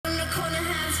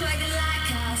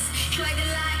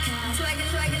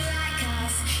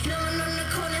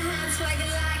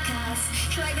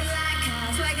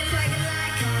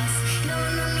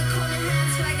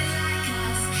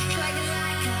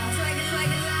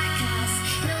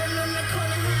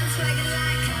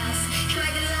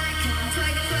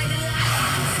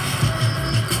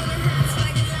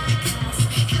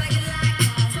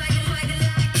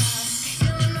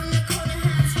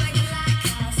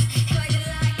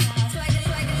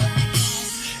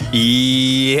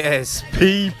Yes,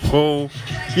 people.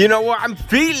 You know what? I'm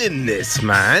feeling this,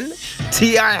 man.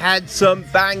 T.I. had some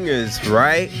bangers,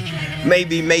 right?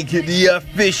 Maybe make it the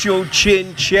official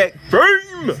chin check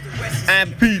boom.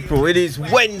 And people, it is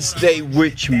Wednesday,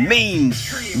 which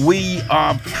means we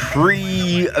are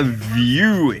previewing.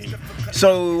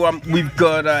 So we've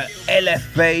got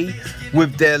LFA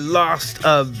with their last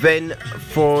event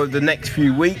for the next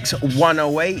few weeks,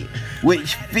 108,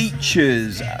 which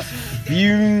features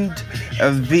Feud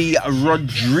v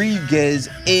Rodriguez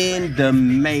in the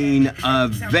main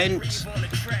event.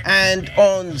 And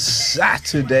on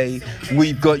Saturday,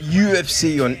 we've got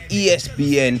UFC on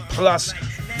ESPN Plus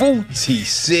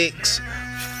 46,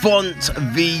 Font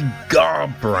v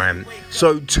Garbrandt.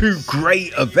 So 2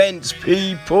 great events,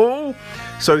 people.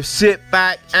 So sit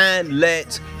back and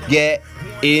let's get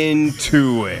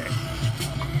into it.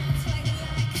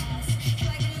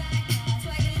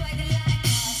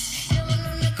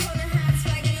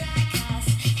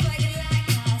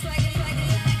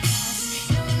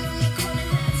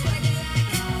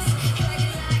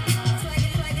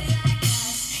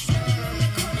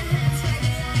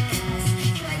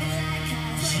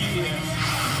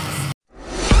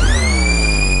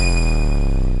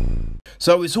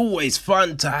 So it's always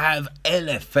fun to have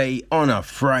LFA on a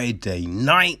Friday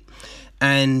night.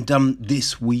 And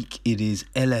this week it is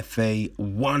LFA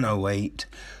 108,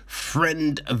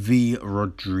 Friend v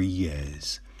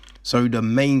Rodriguez. So the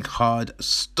main card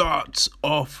starts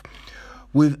off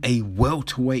with a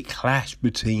welterweight clash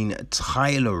between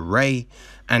Tyler Ray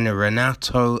and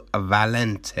Renato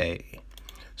Valente.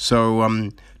 So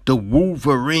the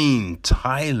Wolverine,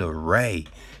 Tyler Ray,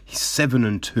 he's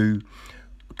 7-2.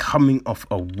 Coming off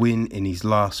a win in his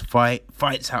last fight.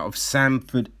 Fights out of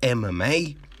Sanford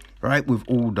MMA, right, with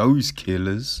all those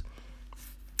killers.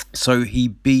 So he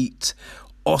beat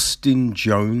Austin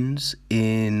Jones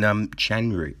in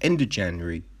January, end of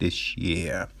January this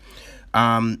year.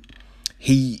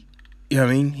 He's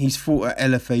fought at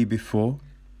LFA before,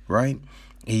 right?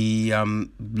 He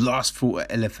last fought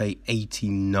at LFA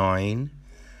 89.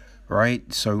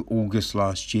 Right, so August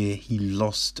last year, he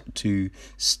lost to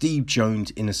Steve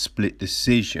Jones in a split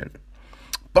decision.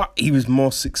 But he was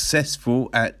more successful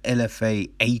at LFA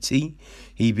 80.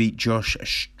 He beat Josh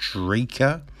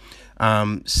Straker.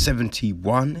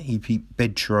 71, he beat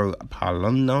Pedro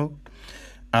Palomino.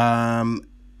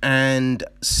 And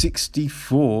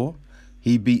 64,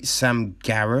 he beat Sam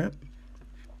Garrett.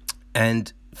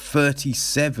 And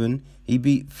 37, he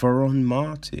beat Ferron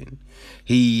Martin.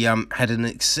 He had an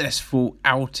successful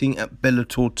outing at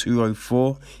Bellator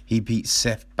 204. He beat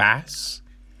Seth Bass.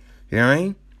 You know what I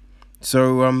mean?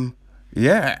 So,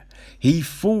 yeah. He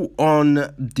fought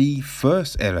on the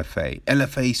first LFA.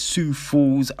 LFA Sioux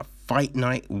Falls Fight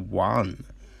Night 1.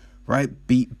 Right?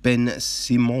 Beat Ben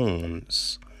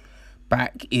Simmons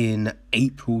back in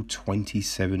April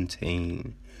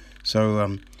 2017.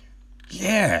 So,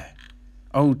 yeah.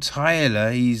 Oh,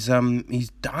 Tyler, he's done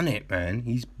it, man.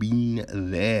 He's been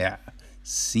there,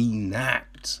 seen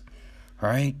that,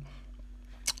 right?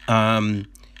 I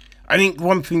think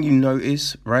one thing you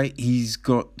notice, right? He's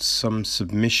got some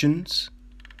submissions,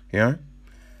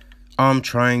 arm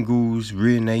triangles,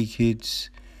 rear nakeds.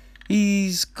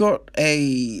 He's got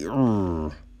he's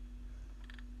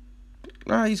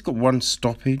got one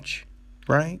stoppage,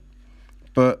 right?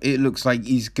 But it looks like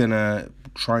he's gonna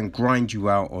try and grind you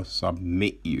out or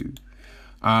submit you.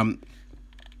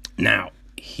 Now,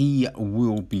 he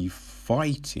will be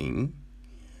fighting.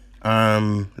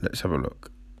 Let's have a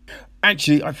look.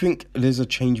 Actually, I think there's a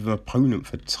change of opponent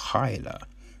for Tyler.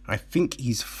 I think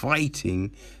he's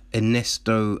fighting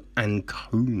Ernesto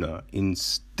Ancona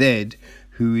instead,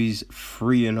 who is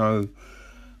 3-0.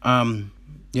 On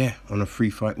a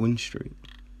 3-fight win streak,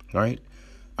 right?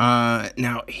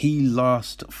 Now, he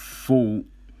last fought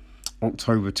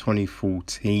October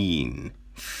 2014.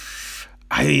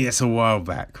 I think that's a while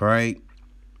back, right?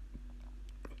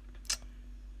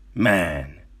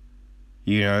 Man.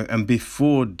 And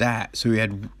before that, so he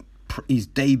had his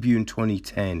debut in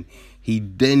 2010. He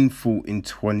then fought in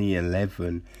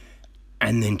 2011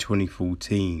 and then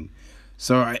 2014.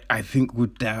 So I think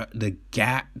with the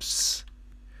gaps,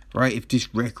 right? If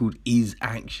this record is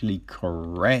actually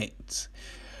correct,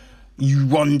 you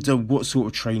wonder what sort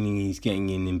of training he's getting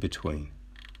in between,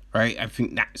 right? I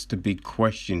think that's the big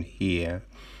question here.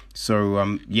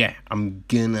 So, yeah, I'm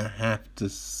gonna have to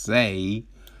say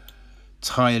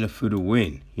Tyler for the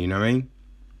win, you know what I mean?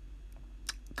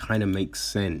 Kind of makes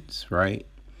sense, right?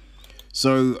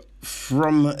 So,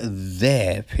 from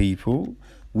there, people,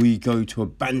 we go to a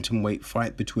bantamweight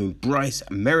fight between Bryce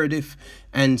Meredith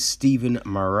and Steven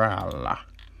Morale.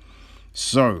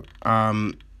 So,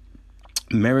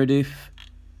 Meredith,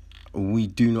 we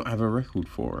do not have a record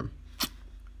for him.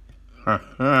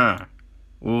 Haha,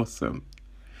 awesome.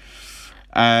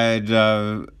 And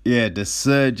the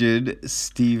surgeon,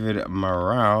 Steven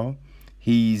Morale,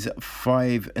 he's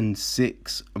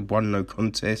 5-6, won no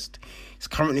contest. He's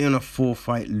currently on a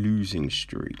 4-fight losing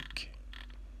streak.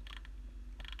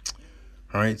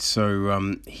 Alright,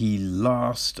 so he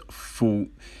last fought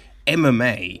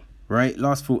MMA, right?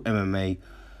 Last fought MMA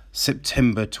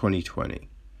September 2020.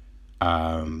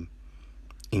 At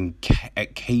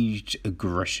Caged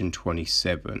Aggression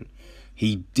 27.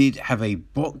 He did have a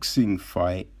boxing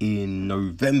fight in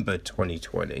November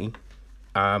 2020.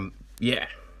 Yeah.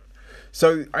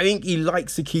 So I think he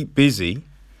likes to keep busy.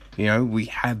 You know, we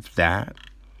have that.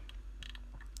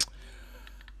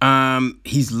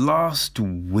 His last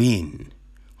win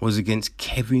was against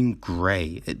Kevin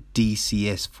Gray at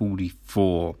DCS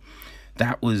 44.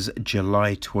 That was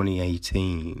July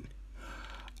 2018.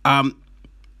 I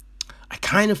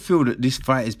kind of feel that this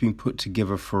fight has been put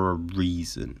together for a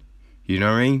reason. You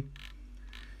know what I mean?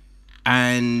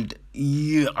 And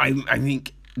yeah, I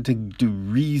think the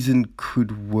reason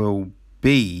could well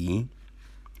be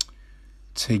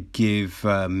to give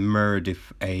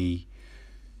Meredith a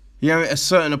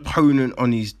certain opponent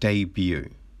on his debut.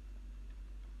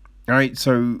 All right,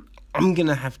 so I'm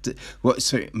gonna have to. I'm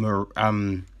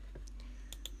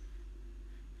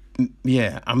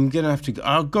gonna have to.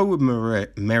 I'll go with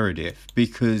Meredith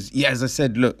because, yeah, as I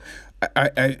said, look,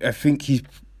 I think he's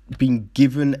been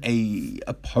given a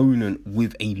opponent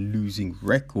with a losing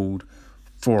record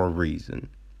for a reason.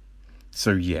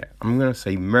 So yeah, I'm gonna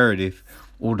say Meredith,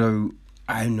 although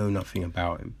I know nothing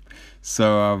about him.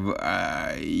 So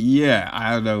yeah,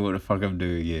 I don't know what the fuck I'm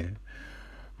doing here.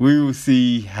 We will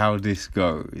see how this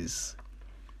goes.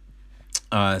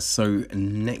 So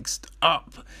next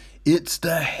up, it's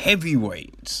the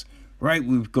heavyweights, right?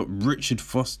 We've got Richard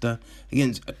Foster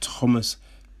against Thomas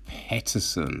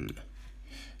Peterson.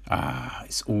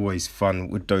 It's always fun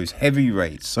with those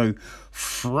heavyweights. So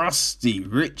Frosty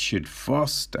Richard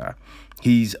Foster,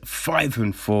 he's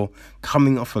 5-4,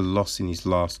 coming off a loss in his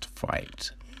last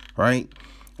fight, right?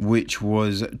 Which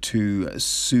was to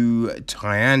Sue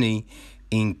Tiani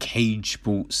in Cage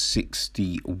Sport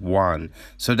 61.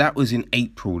 So that was in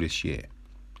April this year.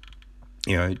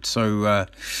 You know, so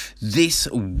this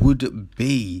would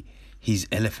be his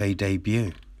LFA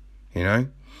debut, you know.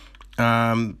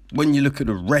 When you look at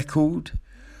the record,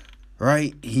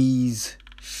 right, he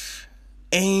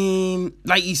came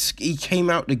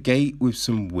out the gate with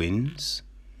some wins,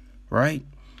 right?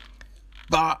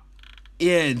 But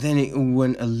yeah, then it all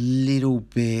went a little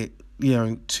bit,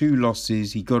 2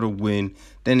 losses, he got a win,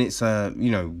 then it's a,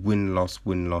 win-loss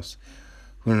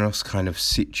kind of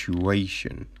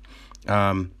situation.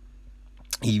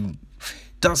 He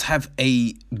does have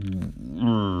a,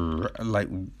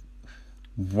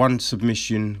 1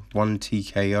 submission, 1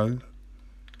 TKO,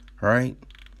 right?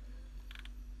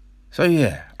 So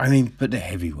yeah, but the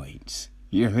heavyweights,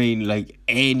 you know what I mean? Like,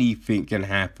 anything can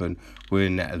happen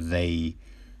when they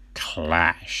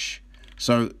clash.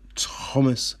 So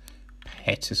Thomas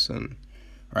Peterson,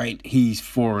 right? He's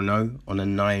 4-0 on a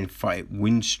 9-fight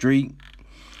win streak.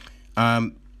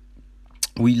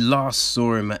 We last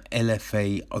saw him at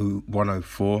LFA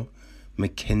 104,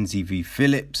 Mackenzie v.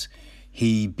 Phillips.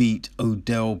 He beat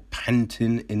Odell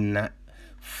Panton in that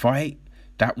fight.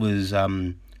 That was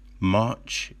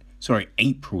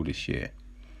April this year,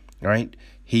 right?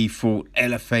 He fought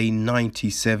LFA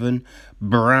 97,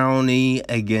 Brownie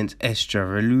against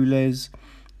Estravalules,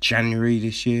 January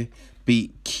this year.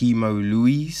 Beat Chemo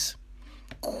Luis.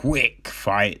 Quick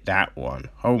fight, that one.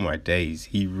 Oh my days,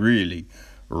 he really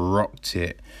rocked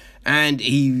it. And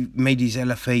he made his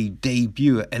LFA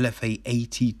debut at LFA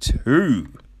 82.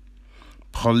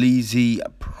 Polizzi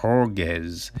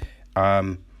Progres.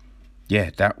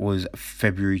 That was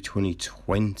February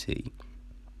 2020.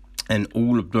 And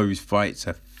all of those fights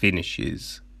are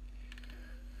finishes.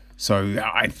 So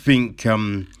I think,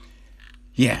 I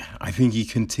think he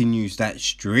continues that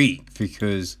streak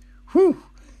because,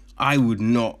 I would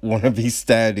not want to be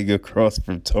standing across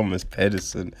from Thomas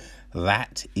Peterson.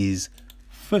 That is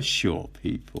for sure,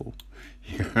 people.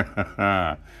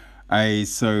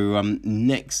 So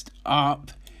next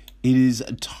up, it is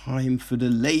time for the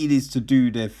ladies to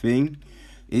do their thing.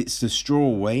 It's the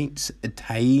strawweights,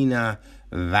 Taina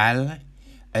Val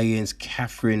against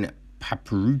Catherine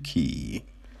Paparuki.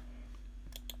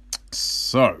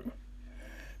 So,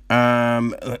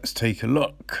 let's take a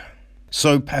look.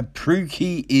 So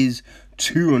Paparuki is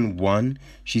 2-1.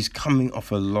 She's coming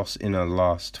off a loss in her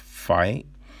last fight,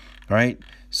 right?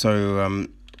 So,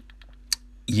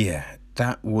 yeah,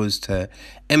 that was to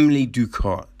Emily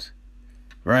Ducote,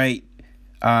 right?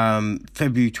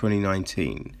 February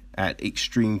 2019 at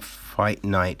Extreme Fight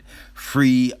Night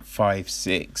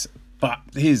 356. But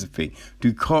here's the thing,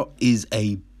 Ducote is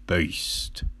a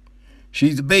beast.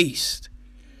 She's a beast.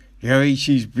 You know,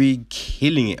 she's been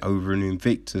killing it over in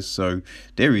Invictus, so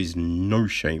there is no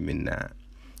shame in that.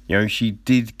 You know, she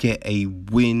did get a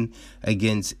win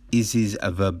against Isis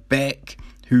Verbeek,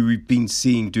 who we've been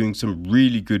seeing doing some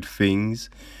really good things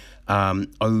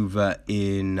over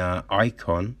in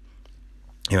Icon.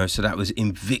 You know, so that was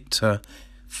Invicta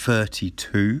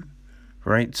 32,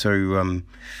 right? So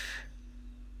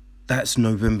that's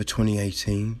November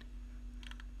 2018.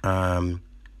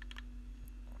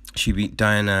 She beat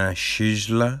Diana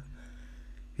Schizler,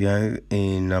 you know,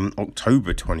 in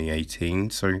October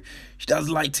 2018. So she does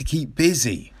like to keep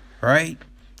busy, right?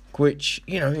 Which,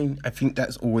 you know, I think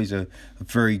that's always a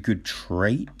very good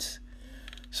trait.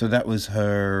 So that was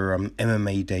her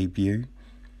MMA debut.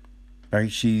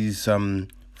 Right? She's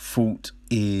fought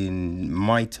in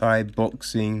Muay Thai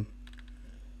boxing.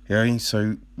 You know,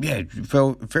 so yeah,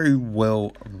 very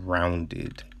well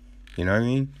rounded. You know what I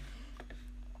mean?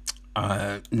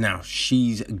 Now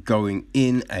she's going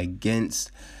in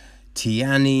against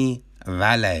Tiani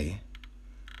Valle,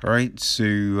 right?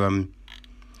 So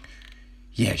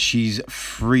yeah, she's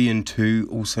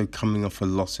 3-2, also coming off a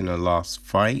loss in her last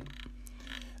fight,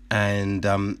 and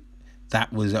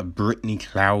that was Brittany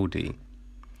Cloudy.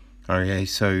 Okay,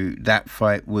 so that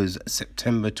fight was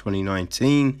September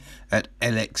 2019 at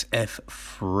LXF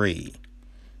 3.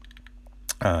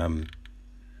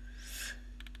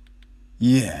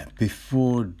 Yeah,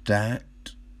 before that,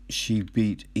 she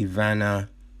beat Ivana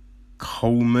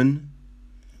Coleman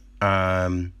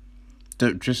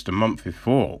just a month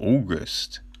before,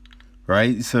 August,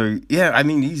 right? So, yeah, I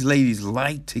mean, these ladies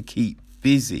like to keep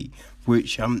busy,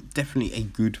 which definitely a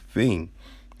good thing,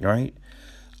 right?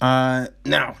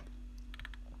 Now,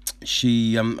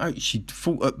 she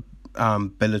fought at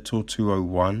Bellator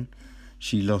 201.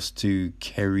 She lost to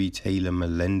Kerry Taylor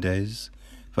Melendez,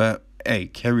 but hey,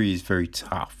 Kerry is very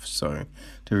tough, so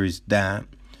there is that.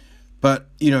 But,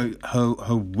 you know,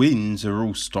 her wins are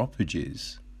all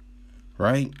stoppages,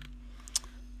 right?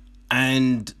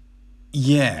 And,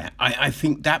 yeah, I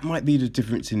think that might be the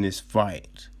difference in this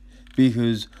fight.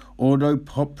 Because although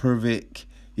Popovic,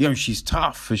 you know, she's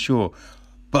tough for sure,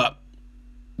 but,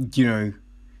 you know,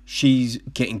 she's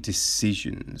getting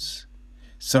decisions.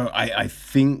 So I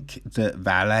think that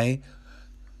Valle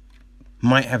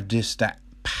might have just that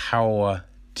power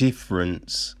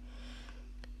difference.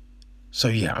 So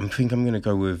yeah, I think I'm gonna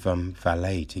go with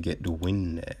Valle to get the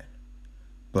win there.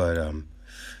 But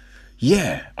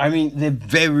yeah, I mean, they're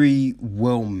very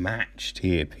well matched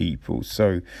here, people.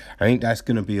 So I think that's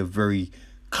gonna be a very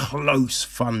close,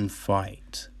 fun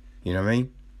fight. You know what I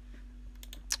mean?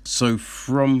 So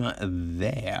from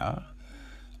there,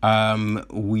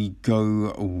 we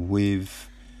go with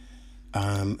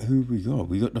who we got?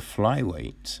 We got the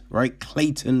flyweight, right?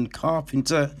 Clayton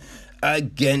Carpenter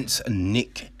against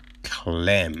Nick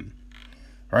Clem,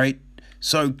 right?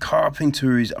 So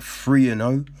Carpenter is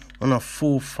 3-0 on a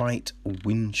 4-fight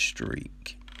win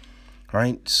streak,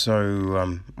 right?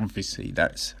 So obviously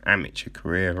that's amateur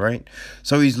career, right?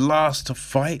 So his last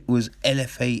fight was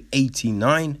LFA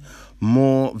 89,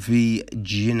 Moore v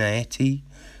Giannetti.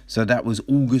 So that was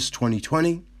August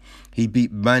 2020. He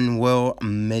beat Manuel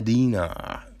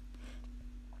Medina.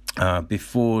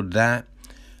 Before that,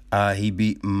 he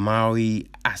beat Maui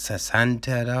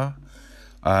Asasantera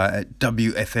at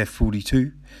WFF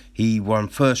 42. He won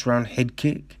first round head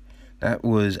kick. That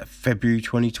was February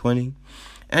 2020.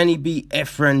 And he beat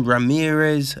Efren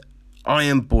Ramirez,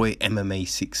 Iron Boy MMA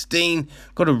 16.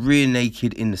 Got a rear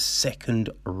naked in the second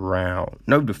round.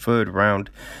 No, the third round.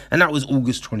 And that was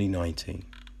August 2019.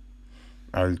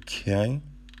 Okay.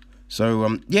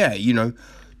 So, yeah, you know,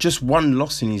 just one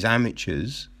loss in his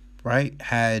amateurs, right?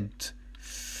 Had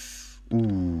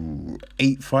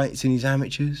 8 fights in his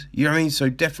amateurs. You know what I mean? So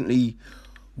definitely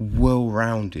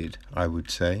well-rounded, I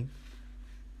would say.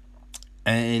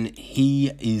 And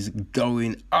he is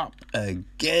going up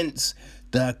against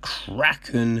the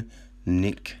Kraken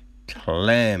Nick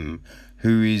Clem,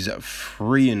 who is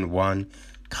 3-1,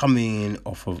 coming in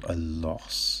off of a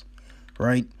loss,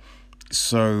 right?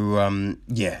 So,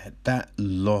 that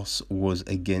loss was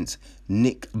against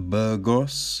Nick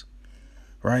Burgos,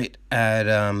 right,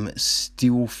 at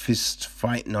Steel Fist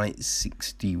Fight Night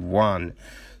 61.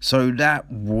 So that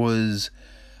was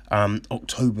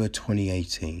October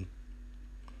 2018.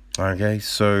 Okay,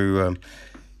 so,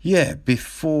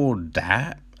 before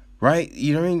that, right,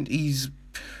 he's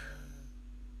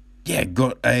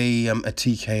got a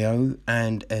TKO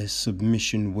and a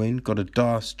submission win, got a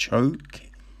D'Arce choke.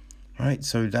 Right,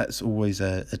 so that's always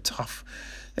a tough.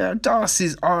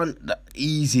 D'Arces aren't the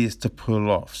easiest to pull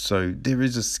off, so there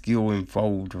is a skill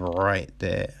involved right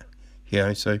there.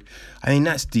 So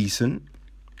that's decent.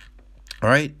 All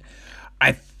right,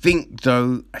 I think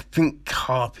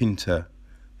Carpenter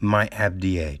might have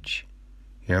the edge.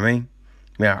 You know what I mean?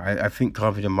 Yeah, I think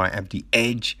Carpenter might have the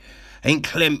edge. I think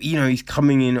Clem, he's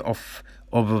coming in off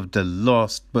of the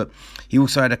loss, but he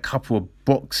also had a couple of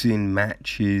boxing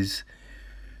matches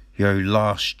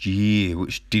last year,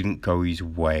 which didn't go his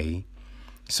way.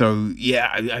 So,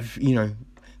 I've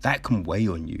that can weigh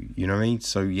on you, you know what I mean?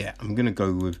 So, I'm going to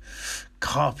go with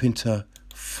Carpenter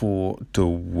for the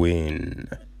win.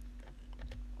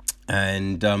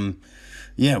 And,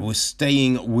 we're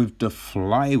staying with the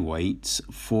flyweights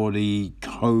for the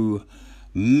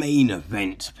co-main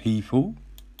event, people,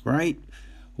 right?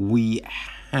 We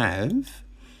have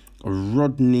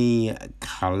Rodney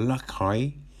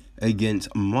Kalakai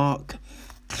against Mark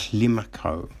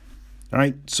Climaco.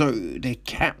 Right, so the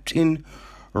captain,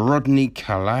 Rodney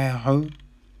Kalaho,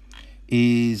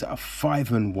 is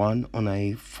 5-1 on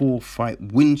a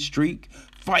 4-fight win streak.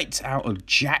 Fights out of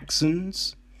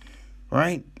Jackson's.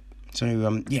 Right, so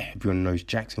everyone knows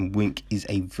Jackson Wink is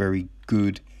a very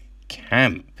good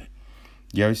camp.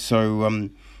 So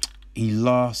he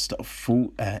last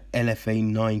fought at LFA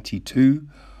 92,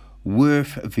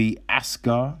 Worth v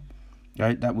Askar.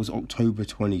 Right, that was October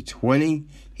 2020.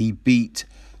 He beat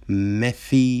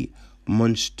Mefi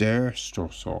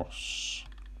Monsterosos.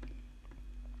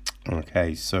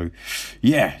 Okay, so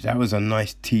that was a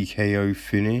nice TKO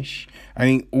finish.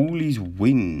 All these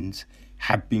wins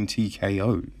have been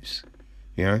TKOs,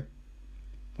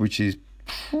 which is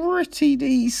pretty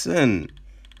decent,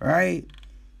 right?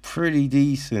 Pretty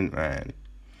decent, man.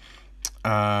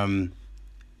 And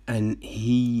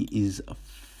he is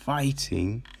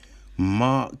fighting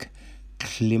Mark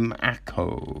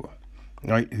Climaco,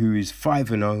 right, who is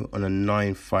 5-0 on a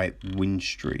 9-fight win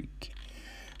streak.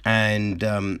 And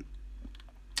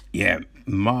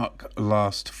Mark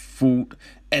last fought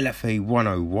LFA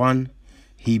 101.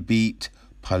 He beat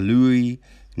Palui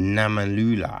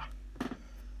Namalula.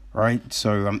 Right,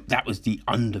 so that was the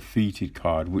undefeated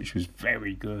card, which was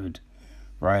very good,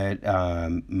 right?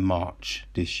 March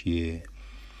this year.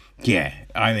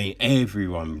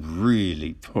 Everyone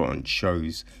really put on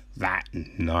shows that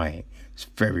night. I was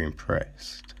very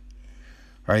impressed.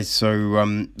 Right,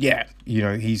 so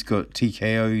he's got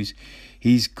TKOs,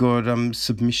 he's got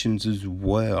submissions as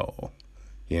well.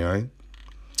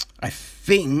 I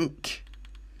think.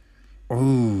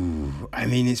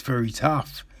 It's very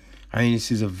tough.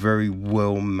 This is a very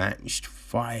well matched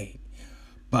fight.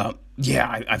 But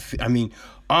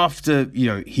after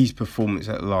his performance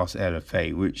at the last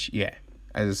LFA, which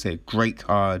as I said, great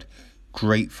card,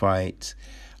 great fight,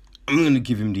 I'm gonna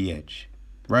give him the edge,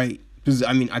 right? Because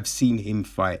I've seen him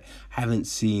fight. Haven't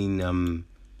seen I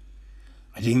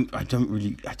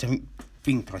don't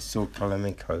think I saw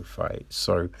Kalamenko fight.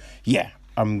 So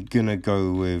I'm gonna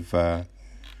go with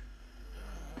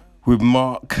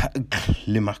Mark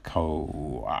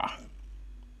Climaco.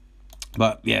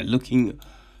 But looking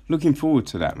forward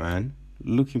to that, man.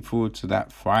 Looking forward to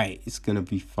that fight. It's gonna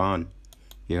be fun,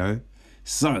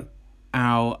 So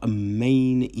our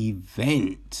main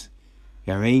event.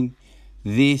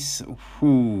 This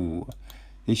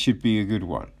should be a good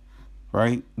one,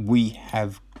 right? We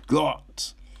have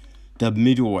got the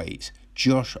middleweights,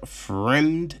 Josh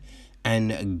Fremd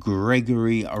and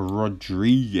Gregory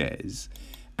Rodriguez.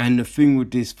 And the thing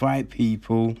with this fight,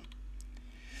 people,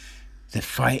 they're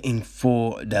fighting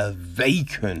for the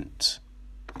vacant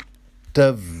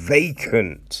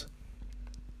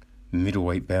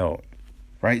middleweight belt.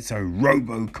 Right, so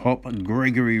RoboCop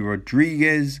Gregory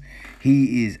Rodriguez,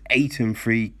 he is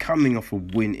 8-3, coming off a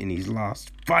win in his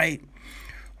last fight,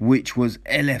 which was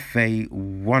LFA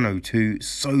 102,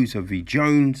 Sosa v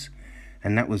Jones,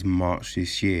 and that was March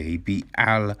this year. He beat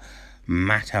Al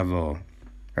Matavo,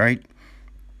 right?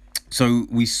 So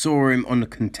we saw him on the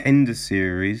Contender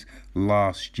Series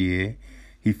last year.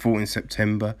 He fought in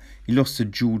September. He lost to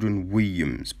Jordan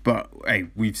Williams. But, hey,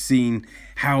 we've seen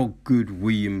how good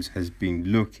Williams has been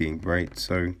looking, right?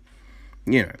 So,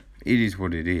 you know, it is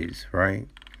what it is, right?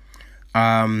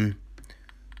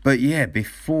 But, yeah,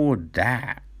 before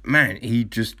that, man, he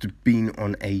just been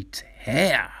on a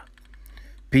tear.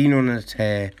 Been on a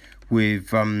tear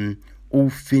with all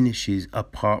finishes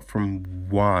apart from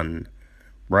one,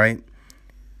 right?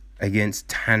 Against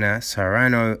Tanner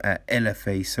Serrano at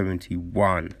LFA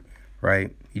 71,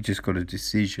 right? He just got a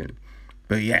decision.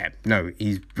 But yeah, no,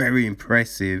 he's very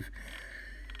impressive.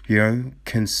 You know,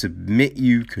 can submit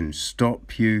you, can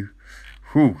stop you.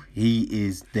 Whew, he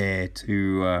is there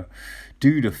to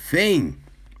do the thing.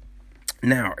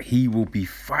 Now, he will be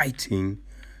fighting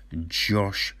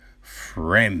Josh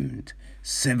Fremd.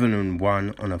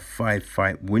 7-1 on a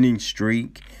 5-fight winning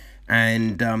streak.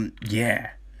 And,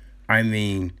 yeah, I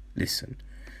mean, listen,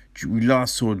 we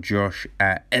last saw Josh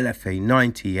at LFA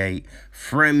 98,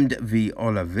 Fremd v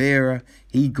Oliveira.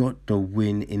 He got the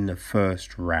win in the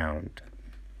first round,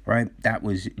 right? That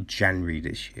was January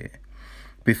this year.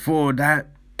 Before that,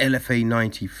 LFA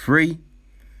 93,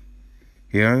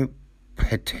 you know,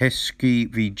 Petesky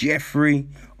v Jeffrey,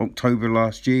 October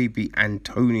last year, beat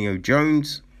Antonio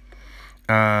Jones.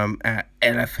 At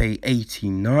LFA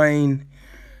 89,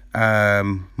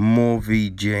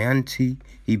 Morvi Gianti,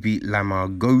 he beat Lamar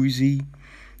Gozi.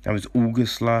 That was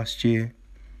August last year.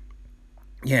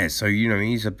 Yeah, so, you know,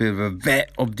 he's a bit of a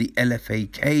vet of the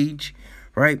LFA cage,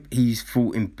 right? He's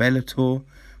fought in Bellator.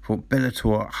 Fought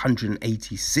Bellator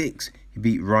 186. He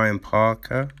beat Ryan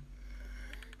Parker.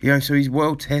 You know, so he's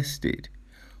well tested.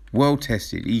 Well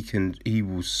tested. He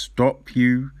will stop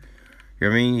you. You know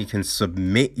what I mean? He can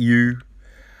submit you.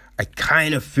 I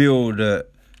kind of feel that,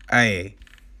 I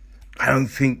don't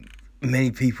think many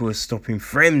people are stopping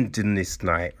Fremd in this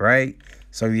night, right?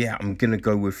 So, yeah, I'm going to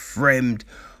go with Fremd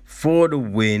for the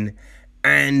win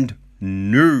and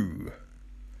new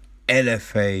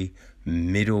LFA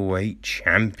middleweight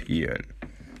champion.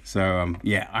 So,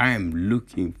 yeah, I am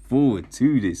looking forward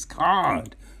to this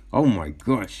card. Oh, my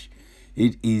gosh.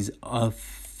 It is a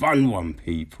fun one,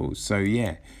 people. So,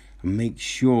 yeah, make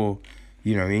sure,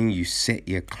 you know, you set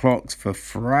your clocks for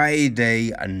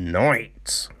Friday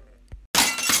night.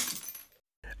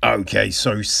 Okay,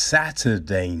 so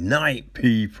Saturday night,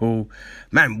 people.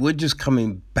 Man, we're just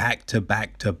coming back to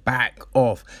back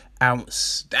off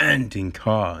outstanding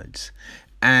cards.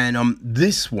 And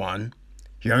this one,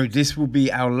 you know, this will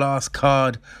be our last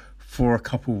card for a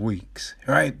couple weeks,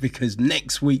 right? Because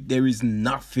next week there is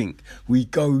nothing. We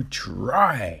go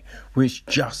dry, which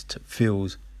just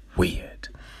feels weird.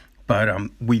 But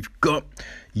we've got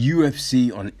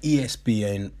UFC on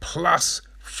ESPN plus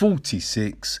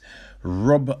 46,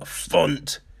 Rob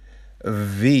Font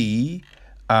v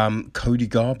Cody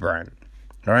Garbrandt,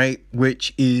 right?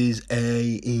 Which is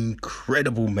a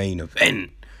incredible main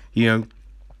event. You know,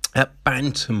 at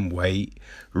bantamweight,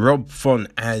 Rob Font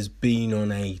has been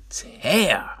on a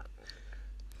tear.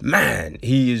 Man,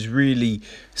 he is really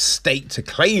staked to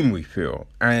claim, we feel.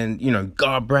 And, you know,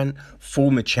 Garbrandt,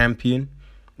 former champion,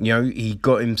 you know, he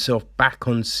got himself back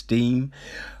on steam.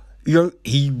 You know,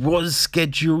 he was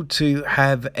scheduled to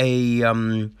have a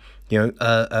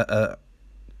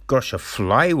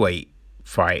flyweight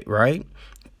fight, right?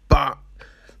 But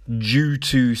due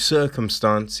to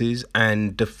circumstances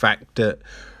and the fact that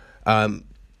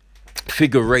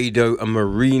Figueiredo and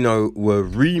Moreno were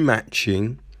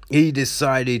rematching, he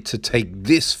decided to take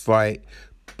this fight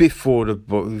before the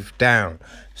both down.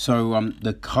 So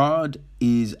the card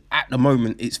is, at the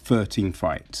moment, it's 13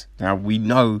 fights. Now, we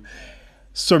know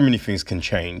so many things can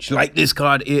change. Like this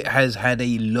card, it has had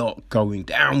a lot going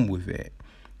down with it,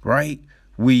 right?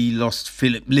 We lost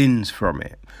Philip Lins from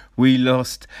it. We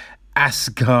lost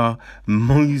Askar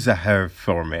Mozahev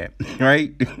from it,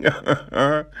 right?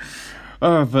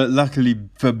 But luckily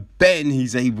for Ben,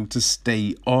 he's able to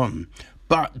stay on.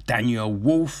 But Danielle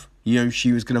Wolf, you know,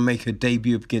 she was going to make her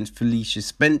debut against Felicia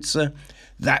Spencer.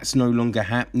 That's no longer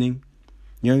happening.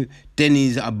 You know,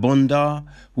 Deniz Abondar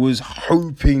was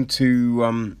hoping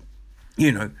to,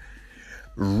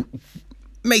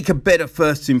 make a better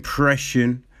first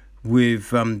impression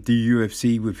with the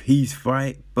UFC with his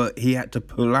fight, but he had to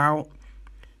pull out.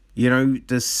 You know,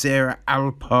 the Sarah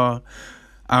Alpar,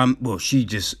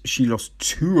 she lost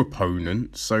 2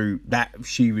 opponents, so that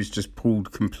she was just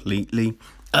pulled completely.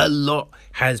 A lot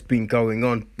has been going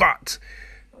on, but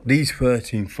these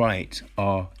 13 fights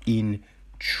are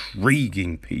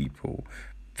intriguing, people.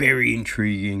 Very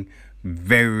intriguing,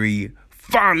 very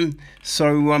fun.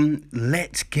 So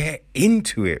let's get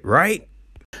into it, right?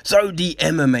 So the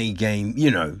MMA game,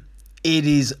 you know, it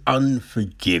is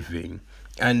unforgiving.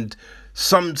 And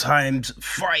sometimes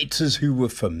fighters who were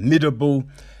formidable,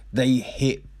 they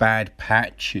hit bad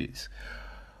patches.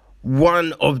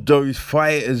 One of those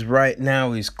fighters right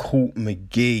now is Court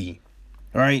McGee,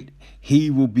 right? He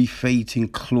will be fighting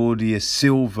Claudia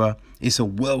Silva. It's a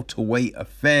welterweight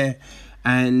affair,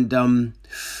 and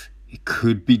it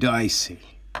could be dicey,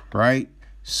 right?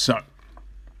 So,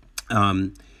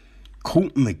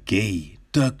 Court McGee,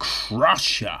 the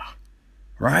Crusher,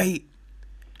 right?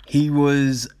 He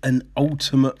was an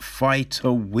Ultimate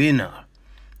Fighter winner,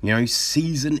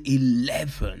 season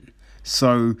 11.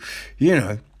 So,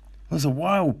 it was a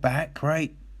while back,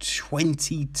 right?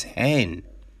 2010.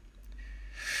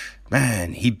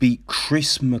 Man, he beat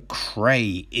Chris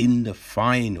McRae in the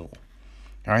final,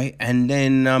 right? And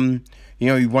then,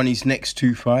 he won his next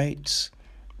 2 fights,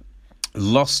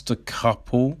 lost a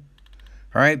couple,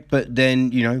 right? But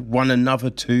then, won another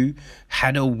 2,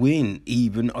 had a win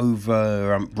even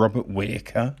over Robert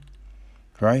Whittaker,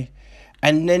 right?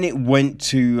 And then it went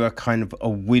to a kind of a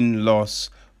win-loss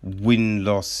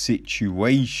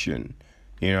situation,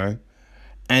 and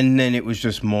then it was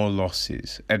just more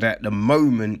losses. And at the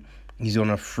moment, he's on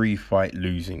a 3-fight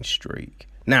losing streak.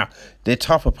 Now, they're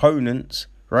tough opponents,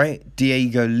 right?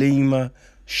 Diego Lima,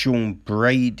 Sean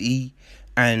Brady,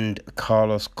 and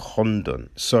Carlos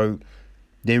Condon. So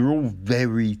they're all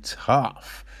very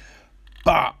tough.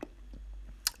 But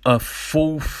a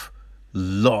 4th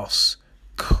loss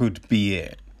could be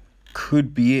it.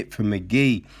 Could be it for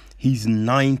McGee. He's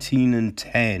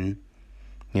 19-10,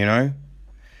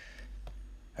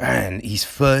 and he's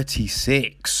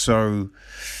 36. So,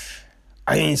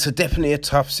 it's definitely a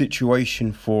tough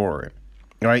situation for him,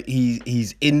 right?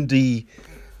 He's in the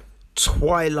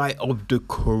twilight of the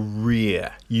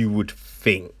career, you would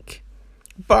think,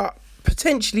 but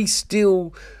potentially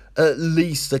still at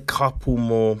least a couple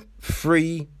more,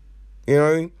 3,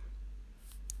 2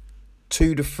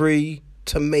 to 3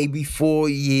 to maybe 4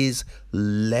 years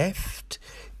left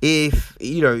if,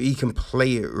 he can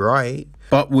play it right.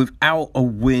 But without a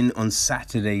win on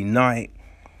Saturday night,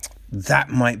 that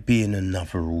might be in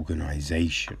another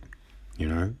organization,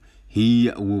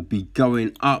 He will be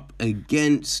going up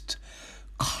against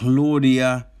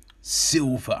Claudia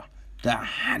Silva, the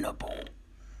Hannibal.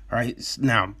 Right?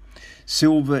 Now,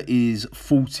 Silva is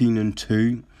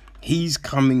 14-2. He's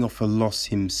coming off a loss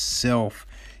himself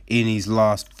in his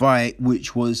last fight,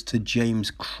 which was to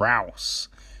James Krause.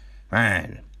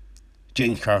 Man,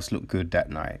 James Krause looked good that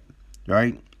night,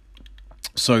 right?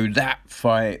 So that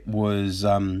fight was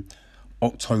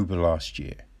October last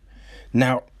year.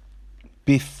 Now,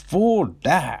 before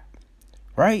that,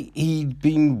 right, he'd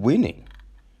been winning.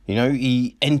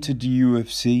 He entered the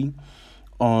UFC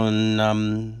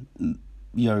on,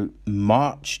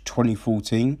 March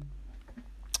 2014,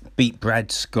 beat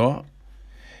Brad Scott.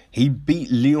 He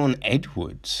beat Leon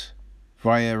Edwards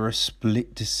via a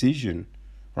split decision,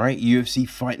 right? UFC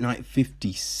Fight Night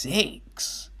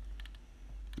 56.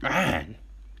 Man,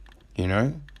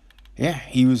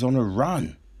 he was on a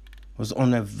run. Was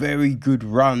on a very good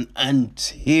run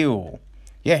until,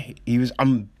 he was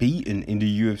unbeaten in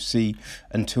the UFC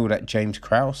until that James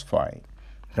Krause fight,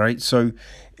 right? So,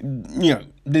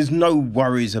 there's no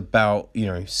worries about,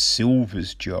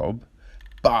 Silva's job,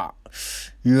 but,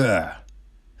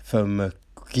 for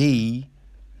McGee,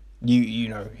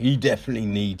 he definitely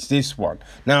needs this one.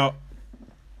 Now,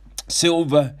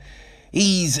 Silva,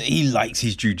 he likes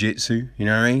his jiu-jitsu, you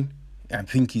know what I mean? I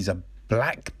think he's a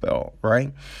black belt,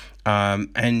 right?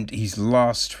 And his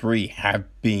last 3 have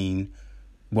been,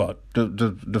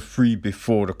 the 3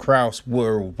 before the Krause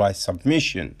were all by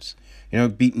submissions.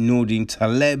 Beat Nordin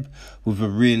Taleb with a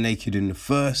rear naked in the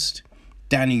first,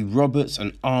 Danny Roberts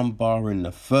an armbar in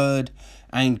the third,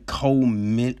 and Cole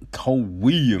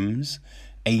Williams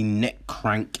a neck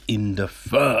crank in the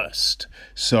first.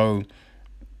 So,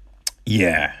 you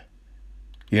know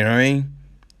what I mean?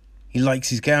 He likes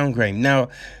his ground game. Now,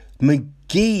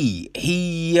 McGee,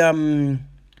 he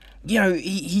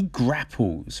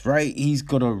grapples, right? He's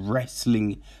got a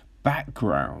wrestling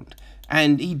background,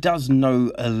 and he does know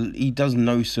some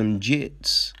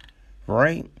jits,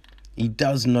 right? He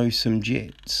does know some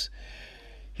jits.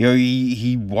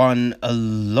 He won a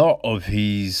lot of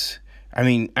his,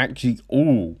 actually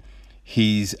all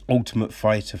his Ultimate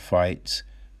Fighter fights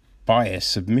by a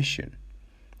submission.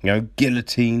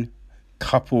 Guillotine,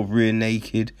 couple rear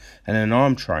naked, and an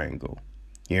arm triangle,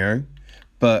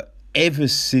 But ever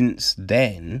since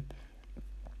then,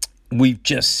 we've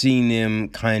just seen him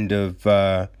kind of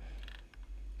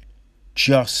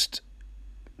just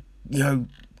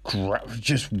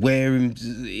wearing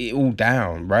it all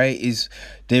down, right?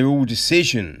 They're all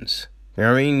decisions.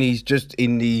 He's just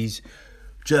in these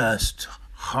just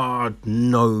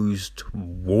hard-nosed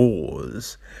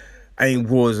wars. I mean,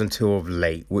 wars until of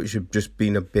late, which have just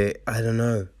been a bit, I don't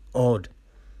know, odd.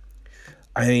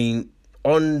 I mean,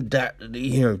 on that,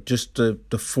 just the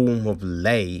form of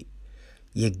late,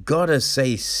 you gotta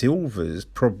say Silver's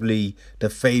probably the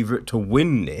favourite to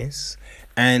win this.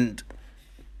 And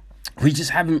we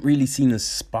just haven't really seen a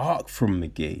spark from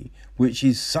McGee, which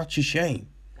is such a shame,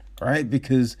 right?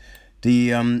 Because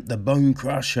the Bone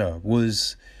Crusher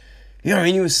was,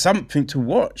 he was something to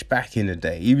watch back in the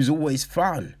day. He was always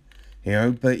fun,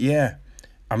 But yeah,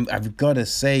 I've got to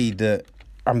say that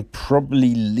I'm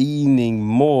probably leaning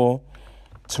more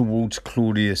towards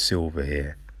Claudia Silver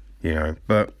here,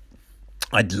 But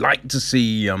I'd like to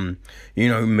see,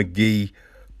 McGee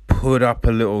put up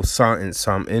a little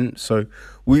something. So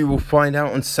we will find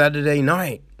out on Saturday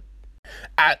night.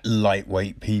 At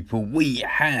lightweight, people, we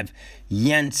have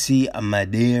Yancy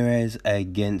Medeiros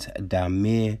against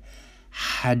Damir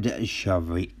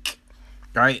Hadžabek.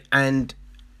 Right, and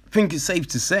I think it's safe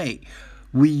to say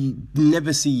we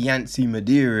never see Yancy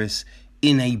Medeiros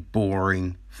in a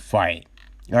boring fight.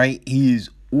 Right, he is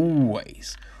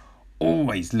always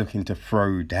looking to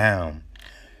throw down.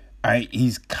 Right,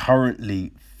 he's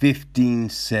currently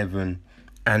 15-7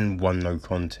 and 1 no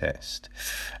contest.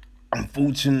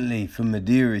 Unfortunately for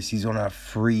Medeiros, he's on a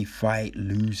 3-fight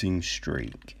losing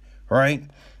streak, right?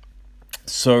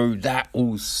 So that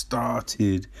all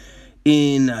started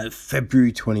in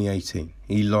February 2018.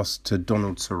 He lost to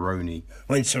Donald Cerrone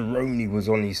when Cerrone was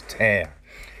on his tear.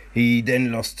 He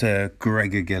then lost to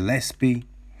Gregor Gillespie.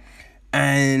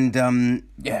 And,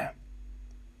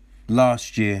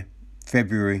 last year,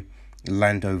 February,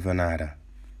 Lando Vannata.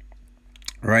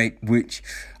 Right? Which,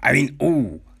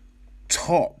 all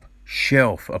top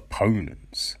shelf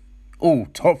opponents,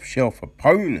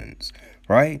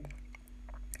 right?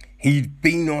 He'd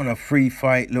been on a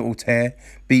 3-fight little tear,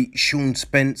 beat Sean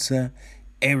Spencer,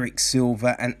 Eric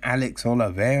Silva, and Alex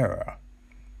Oliveira.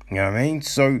 You know what I mean?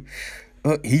 So,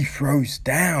 look, he throws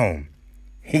down.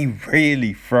 He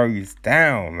really throws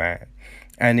down, man.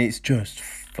 And it's just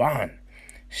fun.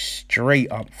 Straight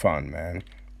up fun, man.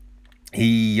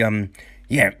 He,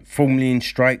 formerly in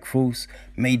Strikeforce,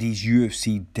 made his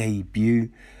UFC debut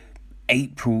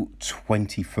April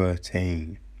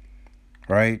 2013,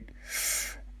 right?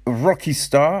 A rocky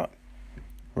start,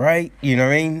 right? You know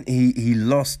what I mean? He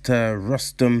lost to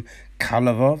Rustam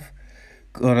Kalavov,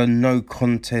 got a no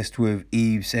contest with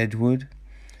Yves Edward,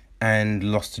 and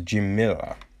lost to Jim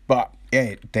Miller. But,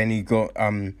 then he got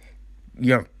into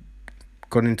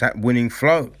that winning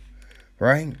flow,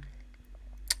 right?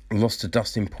 Lost to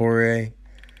Dustin Poirier,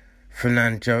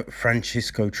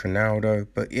 Francisco Trinaldo,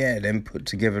 but then put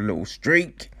together a little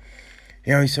streak.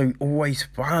 So always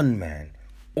fun, man.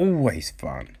 Always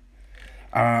fun.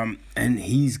 And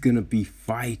he's going to be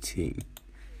fighting.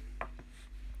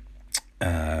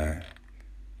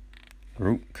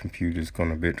 Computer's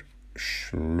gone a bit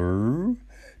slow.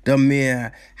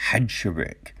 Damir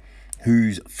Hadžabek,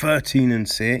 who's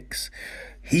 13-6.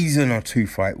 He's on a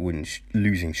 2-fight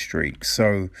losing streak.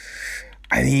 So,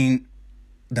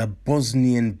 the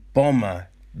Bosnian bomber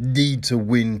need to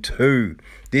win too.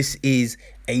 This is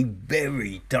a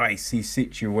very dicey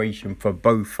situation for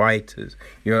both fighters.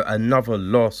 Another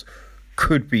loss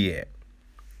could be it.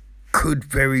 Could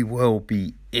very well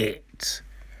be it.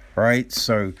 Right?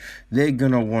 So, they're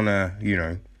going to want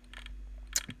to,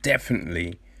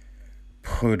 definitely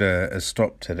put a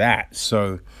stop to that.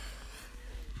 So,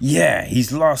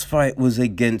 his last fight was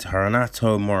against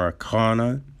Renato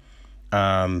Moicano,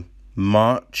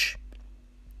 March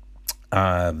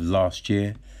last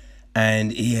year,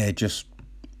 and just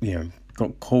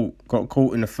got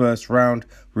caught in the first round,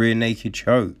 rear naked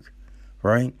choke,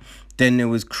 right? Then there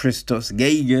was Christos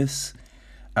Gigas,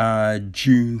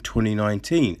 June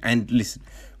 2019, and listen,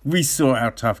 we saw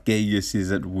how tough Gigas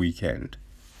is at the weekend,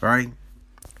 right?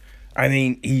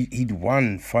 He'd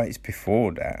won fights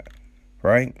before that.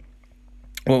 Right?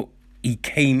 Well, he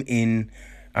came in,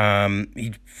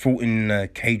 he fought in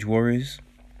Cage Warriors,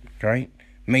 right?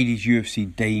 Made his UFC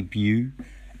debut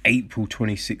April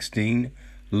 2016,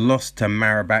 lost to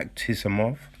Marabak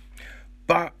Tisamov,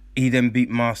 but he then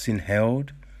beat Marcin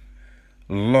Held,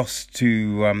 lost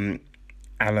to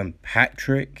Alan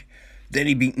Patrick, then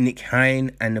he beat Nick Hein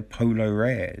and Apollo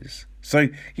Reyes. So,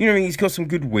 he's got some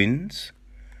good wins,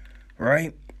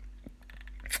 right?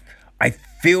 I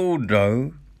feel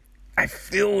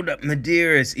that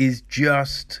Medeiros is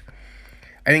just...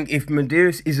 I think if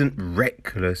Medeiros isn't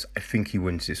reckless, I think he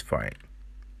wins this fight,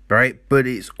 right? But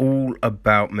it's all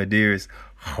about Medeiros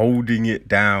holding it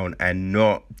down and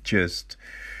not just,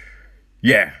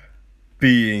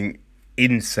 being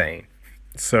insane.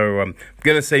 So I'm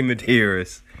going to say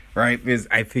Medeiros, right? Because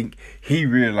I think he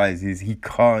realizes he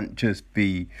can't just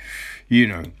be,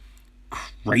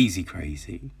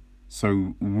 crazy.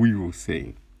 So we will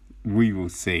see. We will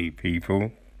see,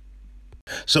 people.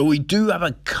 So we do have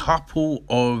a couple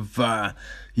of,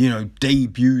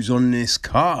 debuts on this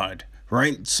card,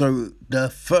 right? So the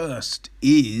first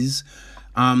is,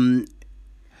 now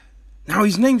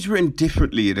his name's written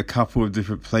differently in a couple of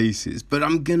different places, but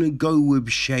I'm going to go with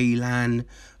Ceylan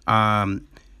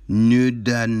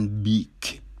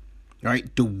Nudanbeek,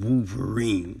 right? The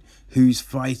Wolverine, who's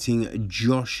fighting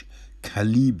Josh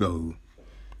Kalibo,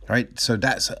 right? So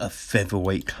that's a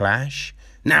featherweight clash.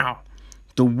 Now,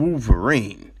 the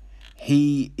Wolverine,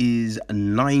 he is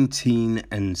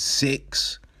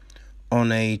 19-6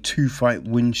 on a 2-fight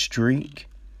win streak,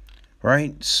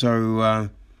 right? So,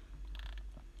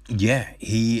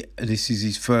 this is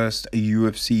his first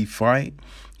UFC fight.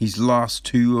 His last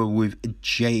two are with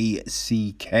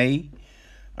JCK.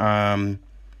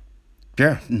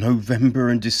 November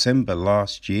and December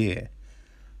last year,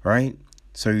 right?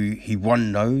 So he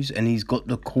won those, and he's got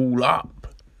the call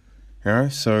up. I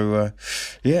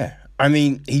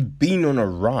mean, he'd been on a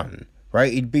run,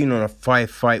 right? He'd been on a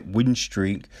 5-fight win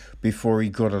streak before he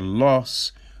got a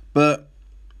loss, but,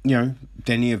 then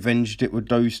he avenged it with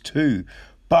those two.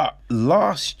 But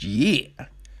last year,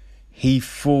 he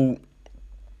fought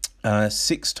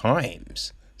 6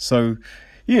 times. So,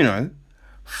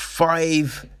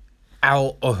 5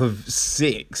 out of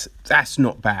 6, that's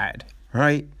not bad,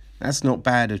 right? That's not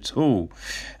bad at all.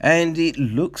 And it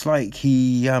looks like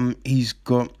he's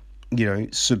got,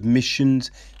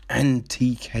 submissions and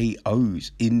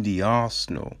TKOs in the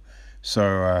arsenal.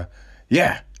 So,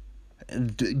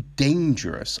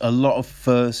 dangerous. A lot of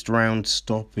first round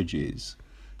stoppages.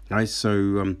 Right,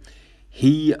 so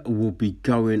he will be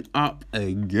going up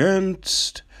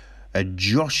against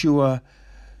Joshua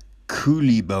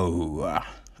Kulibo,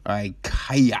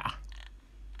 Kaya.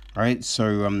 Right,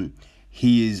 so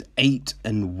he is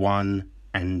 8-1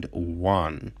 and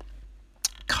 1.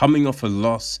 Coming off a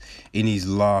loss in his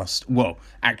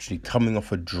coming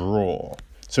off a draw.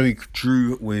 So he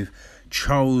drew with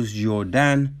Charles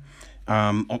Jourdain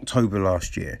October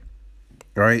last year.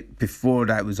 Right? Before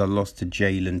that was a loss to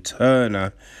Jalen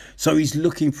Turner. So he's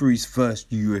looking for his first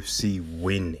UFC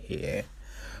win here.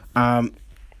 Now,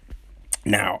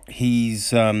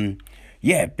 he's,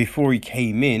 before he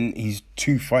came in, his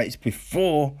 2 fights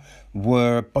before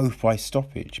were both by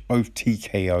stoppage, both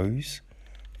TKOs,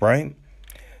 right?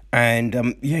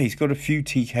 And, he's got a few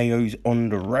TKOs on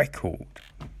the record,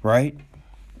 right?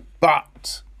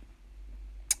 But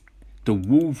the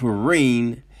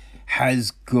Wolverine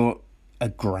has got a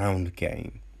ground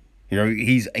game.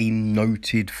 He's a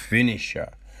noted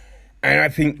finisher. And I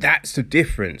think that's the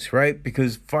difference, right?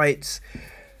 Because fights,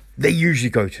 they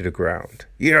usually go to the ground,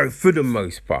 for the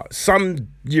most part. Some,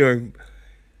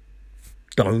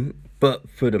 don't. But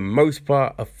for the most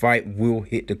part, a fight will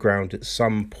hit the ground at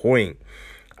some point.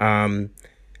 So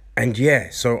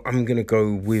I'm going to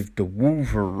go with the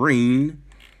Wolverine,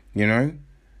 Ceylan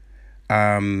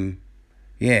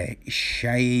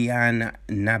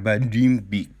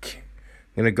Nudanbeek.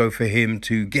 I'm going to go for him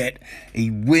to get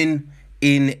a win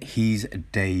in his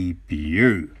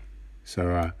debut.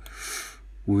 So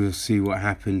we'll see what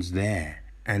happens there.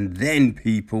 And then,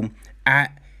 people,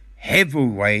 at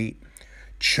heavyweight,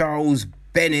 Charles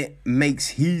Bennett makes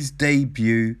his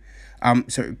debut.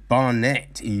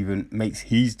 Barnett even makes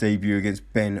his debut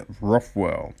against Ben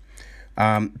Rothwell.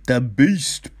 The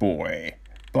Beast Boy,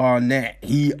 Barnett,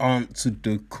 he answered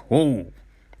the call.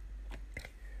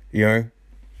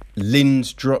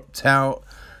 Linz dropped out.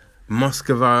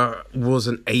 Muscova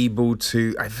wasn't able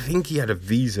to. I think he had a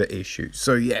visa issue.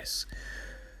 So, yes,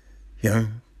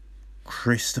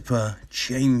 Christopher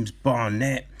James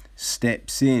Barnett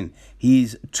steps in.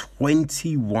 He's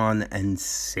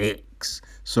 21-6.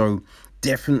 So,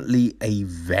 definitely a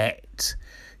vet.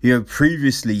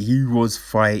 Previously he was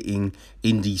fighting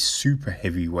in the super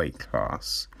heavyweight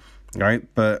class, right?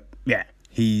 But,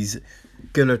 he's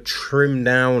gonna trim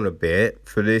down a bit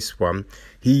for this one.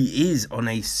 He is on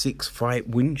a 6-fight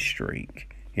win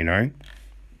streak,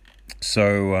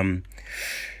 So,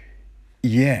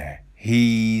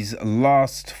 his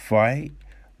last fight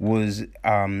was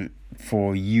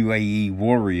for UAE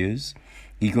Warriors.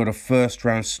 He got a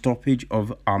first-round stoppage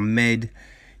of Ahmed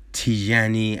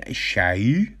Tijani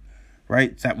Shayu,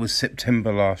 right? That was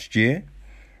September last year.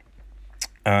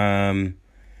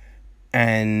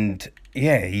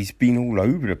 He's been all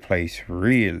over the place,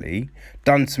 really.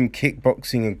 Done some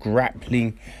kickboxing and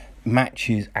grappling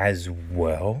matches as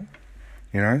well,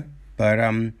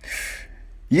 But,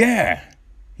 yeah,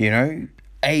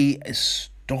 a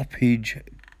stoppage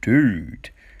dude,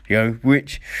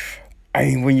 which, I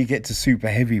mean, when you get to super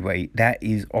heavyweight, that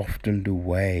is often the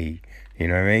way, you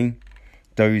know what I mean?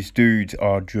 Those dudes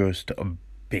are just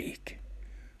big,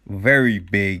 very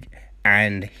big,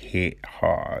 and hit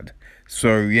hard.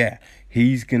 So, yeah,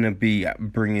 he's going to be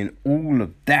bringing all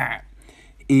of that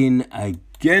in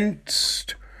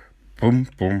against, Ben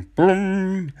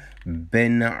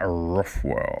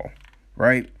Rothwell,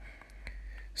 right?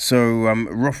 So,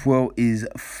 Rothwell is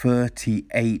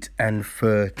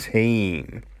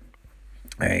 38-13.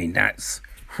 Hey, that's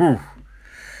you know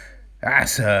what I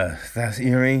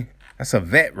mean? That's a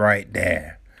vet right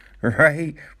there,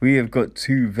 right? We have got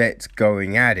two vets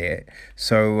going at it.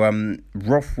 So,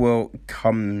 Rothwell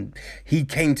he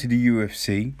came to the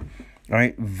UFC,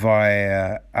 right,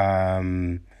 via,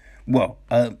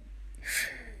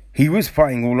 he was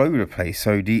fighting all over the place.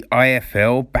 So the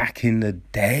IFL back in the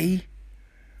day,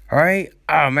 right?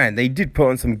 Oh, man, they did put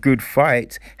on some good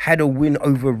fights. Had a win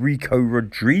over Rico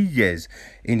Rodriguez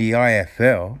in the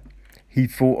IFL. He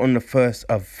fought on the first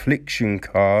Affliction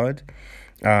card.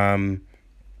 He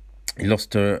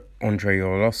lost to Andrei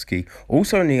Arlovski.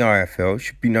 Also in the IFL,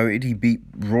 should be noted, he beat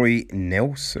Roy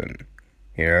Nelson.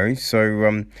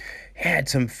 So he had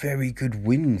some very good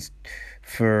wins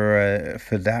for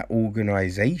that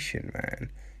organization, man.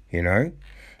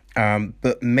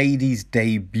 But made his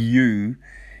debut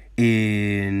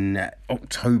in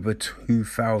October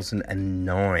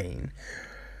 2009.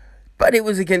 But it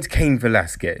was against Cain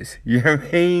Velasquez. You know what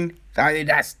I mean?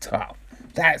 That's tough.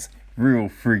 That's real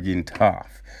friggin'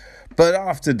 tough. But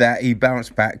after that, he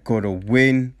bounced back, got a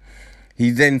win.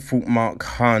 He then fought Mark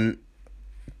Hunt,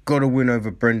 got a win over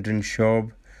Brendan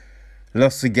Schaub,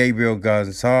 lost to Gabriel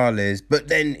Gonzalez, but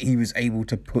then he was able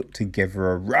to put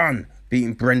together a run,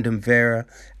 beating Brendan Vera,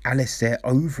 Alistair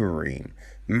Overeem,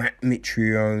 Matt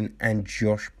Mitrione, and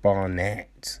Josh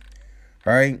Barnett.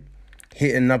 Right?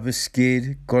 Hit another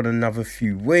skid, got another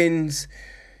few wins,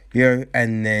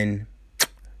 and then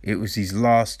it was his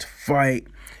last fight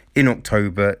in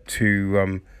October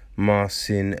to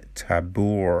Marcin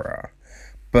Tybura.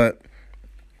 But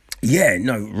yeah,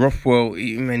 no, Rothwell,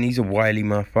 man, he's a wily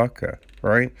motherfucker,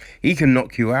 right? He can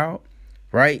knock you out,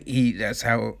 right? That's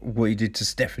what he did to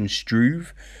Stefan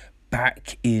Struve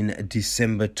back in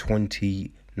December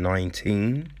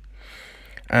 2019.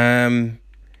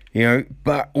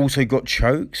 But also got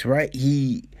chokes, right?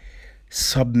 He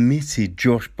submitted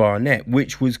Josh Barnett,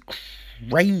 which was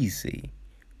crazy.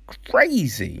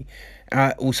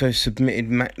 Also submitted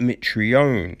Matt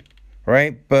Mitrione,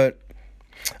 right? But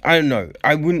I don't know.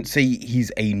 I wouldn't say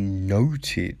he's a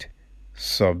noted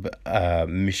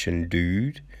submission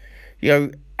dude.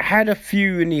 Had a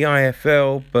few in the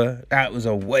IFL, but that was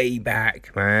a way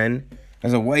back, man.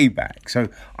 That's a way back. So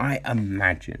I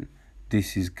imagine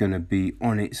this is going to be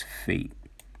on its feet,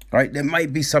 right? There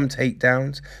might be some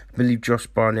takedowns. I believe Josh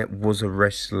Barnett was a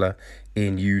wrestler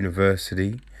in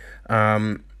university.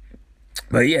 But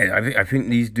yeah, I think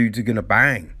these dudes are going to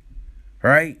bang,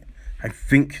 right? I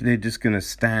think they're just going to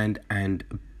stand and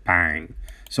bang.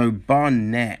 So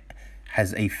Barnett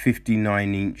has a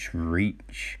 59-inch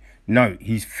reach. No,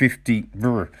 he's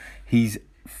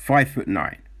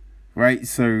 5'9", right?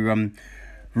 So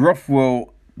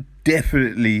Rothwell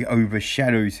definitely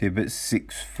overshadows him at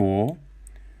 6'4",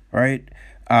 right?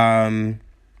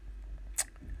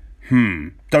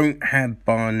 Don't have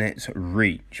Barnett's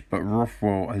reach, but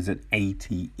Rothwell has an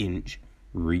 80-inch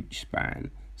reach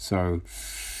span. So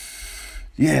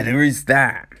yeah, there is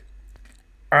that.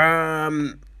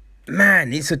 Man,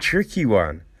 it's a tricky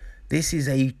one. This is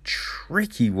a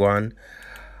tricky one.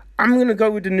 I'm going to go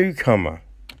with the newcomer,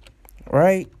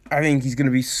 right? I think he's going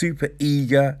to be super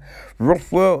eager.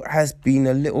 Rothwell has been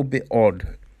a little bit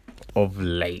odd of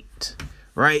late,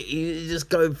 right? He's just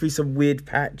going through some weird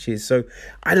patches. So,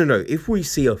 I don't know. If we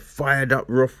see a fired up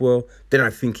Rothwell, then I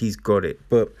think he's got it.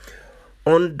 But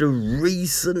on the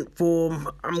recent form,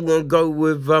 I'm going to go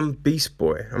with Beast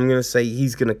Boy. I'm going to say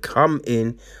he's going to come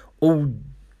in all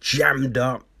jammed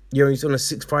up. He's on a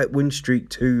 6-fight win streak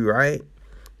too, right?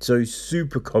 So he's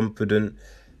super confident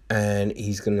and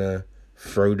he's going to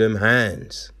throw them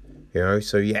hands,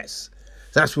 So yes,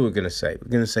 that's what we're going to say. We're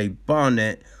going to say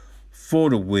Barnett for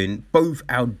the win. Both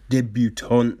our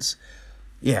debutants.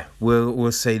 Yeah,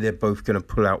 we'll say they're both going to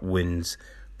pull out wins,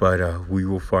 but we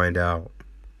will find out.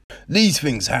 These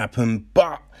things happen,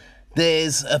 but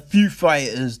there's a few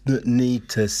fighters that need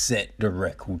to set the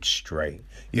record straight.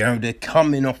 They're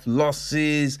coming off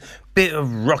losses, bit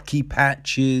of rocky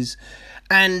patches,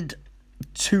 and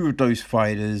two of those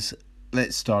fighters,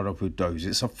 let's start off with those.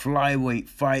 It's a flyweight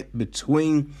fight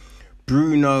between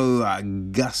Bruno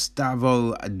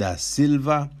Gustavo da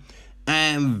Silva,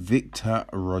 and Victor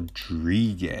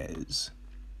Rodriguez.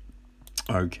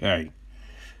 Okay.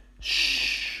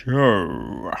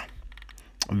 So,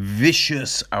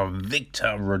 vicious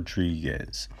Victor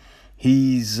Rodriguez.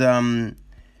 He's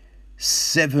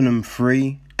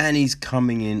 7-3, and he's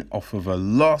coming in off of a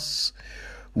loss,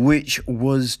 which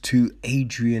was to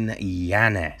Adrian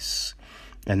Yanez,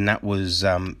 and that was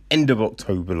end of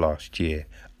October last year.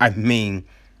 I mean,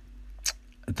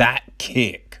 that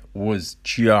kick was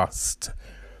just,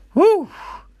 whoo,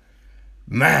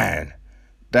 man,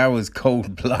 that was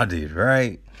cold-blooded,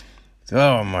 right?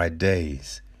 Oh, my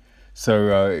days.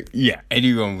 So, yeah,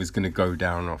 anyone was going to go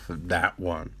down off of that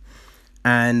one.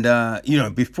 And,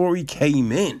 before he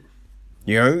came in,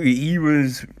 he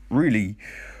was really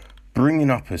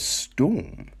bringing up a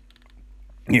storm.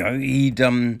 He'd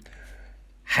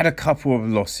had a couple of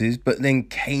losses, but then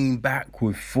came back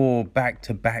with 4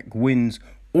 back-to-back wins,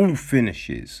 all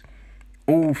finishes,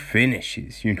 you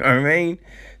know what I mean?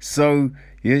 So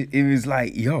it was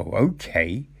like,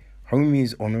 okay, homie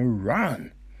is on a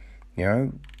run,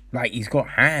 like he's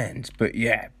got hands, but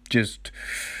yeah, just,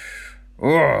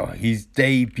 his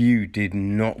debut did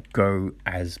not go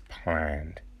as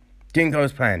planned. Didn't go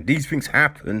as planned. These things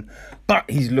happen, but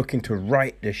he's looking to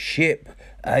right the ship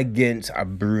against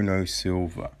Bruno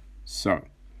Silva. So,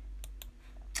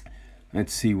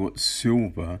 let's see what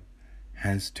Silva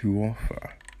has to offer.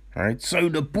 All right, so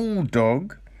the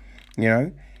Bulldog,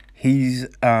 he's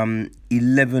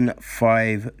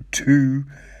 11-5-2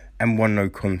 and won no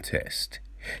contest.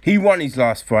 He won his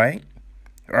last fight,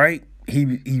 right?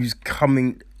 He was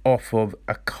coming off of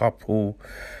a couple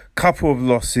of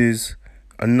losses,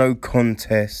 a no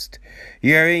contest.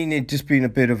 It'd just been a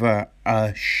bit of a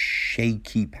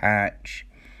shaky patch.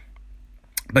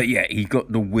 But yeah, he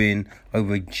got the win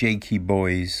over Jakey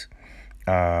Boys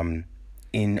in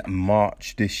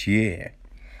March this year.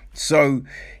 So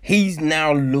he's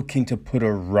now looking to put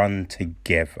a run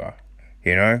together,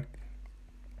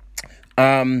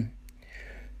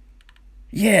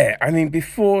 Yeah, I mean,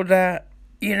 before that,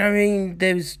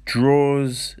 there's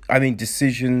draws,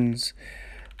 decisions.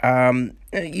 He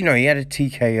had a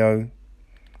TKO,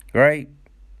 right?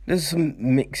 There's some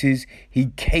mixes. He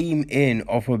came in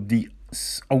off of the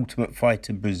Ultimate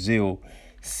Fighter Brazil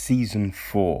Season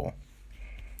 4,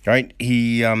 right?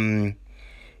 He, won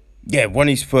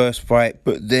his first fight,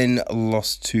 but then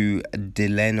lost to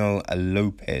Delano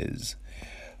Lopez.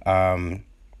 Didn't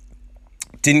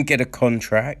get a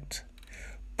contract,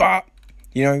 but,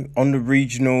 on the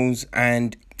regionals,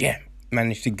 and,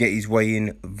 managed to get his way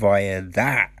in via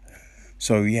that.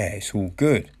 So, yeah, it's all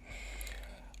good.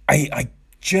 I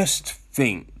just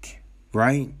think,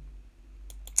 right?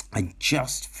 I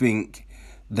just think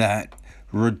that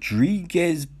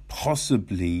Rodriguez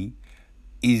possibly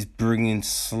is bringing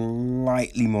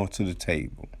slightly more to the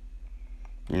table.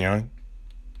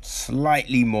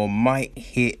 Slightly more, might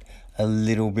hit a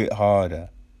little bit harder.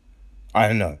 I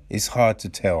don't know. It's hard to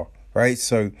tell, right?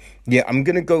 So, yeah, I'm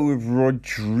going to go with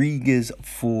Rodriguez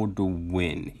for the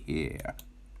win here.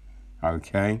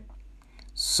 Okay?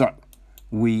 So,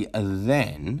 we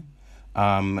then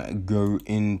go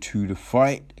into the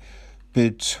fight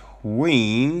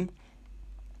between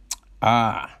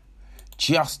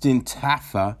Justin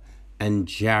Tafa and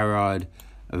Jared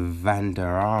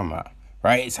Vanderarma,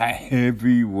 right? It's a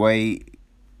heavyweight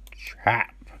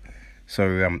trap.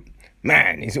 So,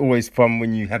 man, it's always fun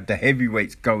when you have the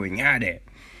heavyweights going at it.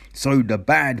 So, the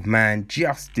bad man,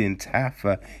 Justin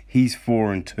Tafa, he's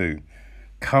 4-2.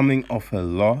 Coming off a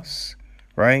loss,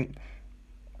 right,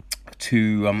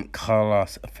 to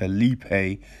Carlos Felipe.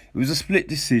 It was a split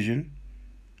decision.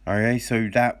 Okay, so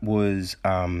that was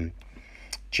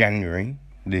January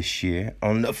this year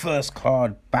on the first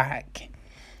card back.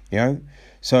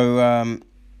 So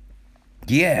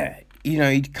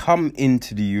he'd come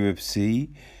into the UFC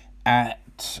at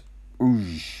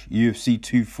UFC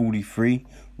 243,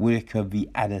 Whitaker v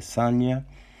Adesanya,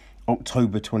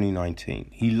 October 2019.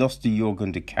 He lost to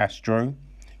Yorgan De Castro,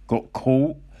 got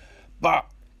caught, but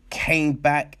came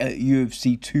back at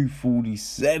UFC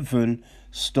 247,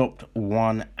 stopped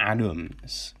Juan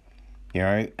Adams,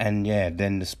 and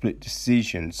then the split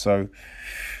decision. So,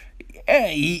 yeah,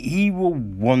 he will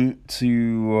want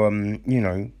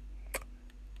to,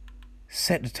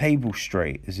 set the table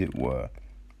straight, as it were.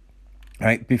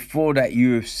 Right, before that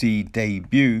UFC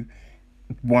debut,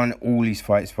 won all his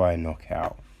fights via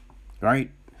knockout, right?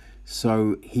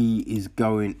 So he is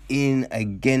going in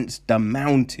against the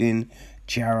Mountain,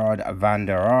 Jared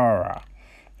Vanderarma,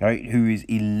 right, who is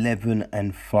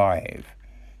 11-5,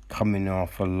 coming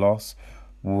off a loss.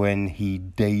 when he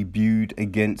debuted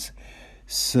against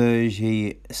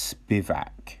Sergey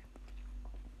Spivak.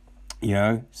 You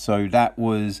know, so that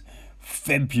was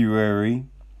February.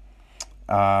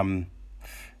 And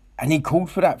he called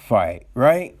for that fight,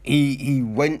 right? He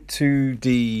went to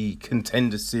the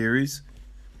Contender Series.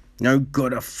 You know,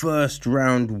 got a first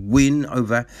round win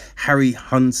over Harry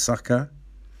Hunsucker.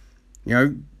 You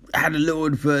know, had a little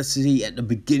adversity at the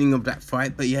beginning of that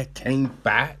fight, but yeah, came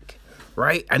back,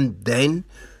 right? And then,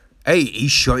 hey, he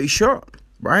shot his shot,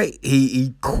 right?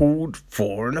 He called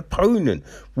for an opponent,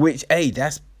 which, hey,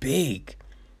 that's big.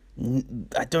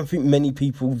 I don't think many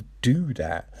people do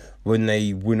that when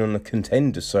they win on a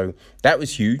Contender. So that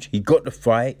was huge. He got the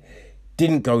fight,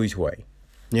 didn't go his way,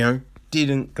 you know,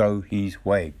 didn't go his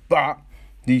way. But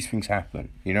these things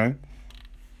happen, you know.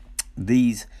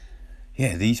 These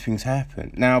things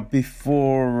happen. Now,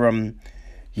 before, the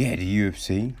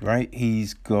UFC, right?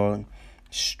 He's got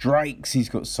strikes, he's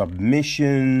got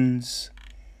submissions.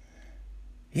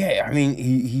 Yeah, I mean,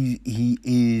 he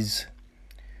is,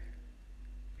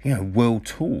 you know,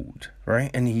 well-tooled, right?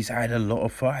 And he's had a lot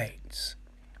of fights.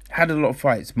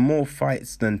 More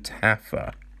fights than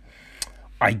Tafa.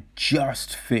 I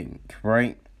just think,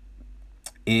 right,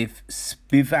 if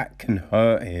Spivak can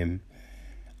hurt him,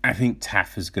 I think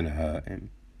Tafa's going to hurt him.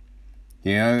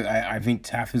 You know, I think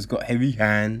Tafa's got heavy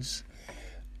hands.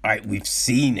 We've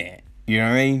seen it. You know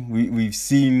what I mean? We've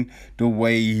seen the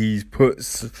way he's put,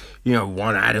 you know,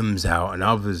 one Adams out and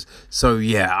others. So,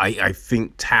 yeah, I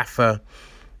think Tafa,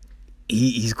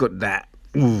 he's got that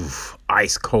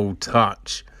ice-cold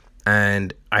touch.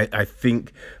 And I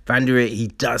think Vanderweer, he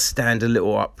does stand a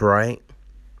little upright.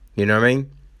 You know what I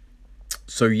mean?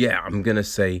 So, yeah, I'm going to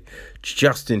say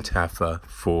Justin Tafa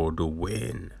for the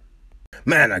win.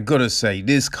 Man, I got to say,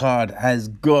 this card has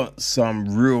got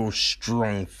some real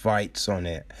strong fights on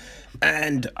it.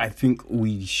 And I think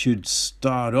we should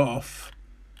start off,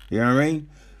 you know what I mean,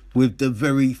 with the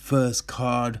very first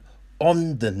card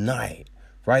on the night,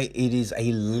 right? It is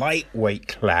a lightweight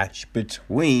clash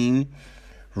between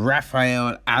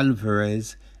Rafael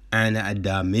Alvarez and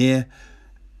Damir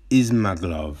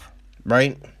Ismagulov,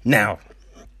 right? Now,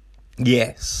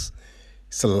 yes,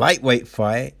 it's a lightweight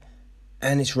fight,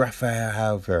 and it's Rafael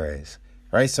Alvarez,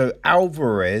 right? So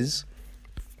Alvarez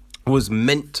was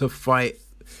meant to fight,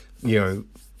 you know,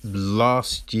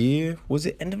 last year. Was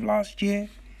it end of last year?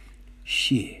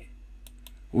 Shit.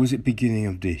 Or was it beginning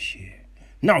of this year?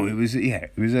 No, it was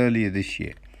earlier this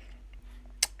year.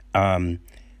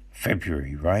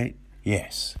 February, right?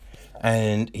 Yes.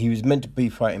 And he was meant to be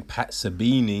fighting Pat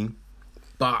Sabini,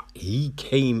 but he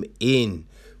came in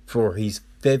for his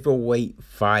featherweight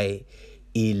fight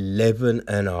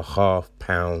 11.5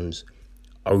 pounds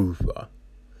over.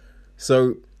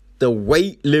 So the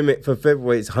weight limit for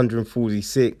featherweight is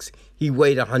 146. He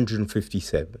weighed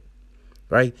 157,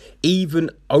 right? Even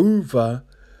over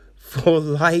for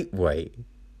lightweight,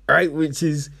 right? Which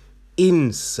is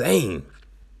insane.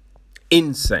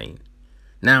 Insane.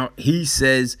 Now, he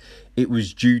says it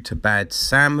was due to bad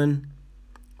salmon,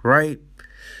 right?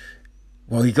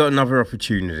 Well, he got another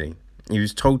opportunity. He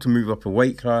was told to move up a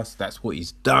weight class. That's what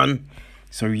he's done.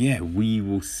 So, yeah, we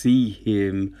will see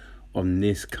him on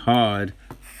this card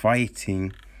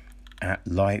fighting at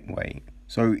lightweight.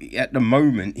 So, at the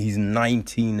moment, he's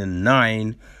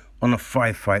 19-9 on a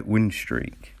 5-fight win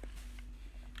streak.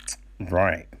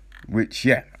 Right. Which,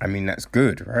 yeah, I mean, that's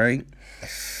good, right?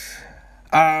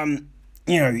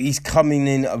 You know, he's coming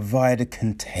in via the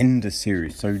Contender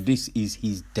Series. So, this is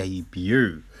his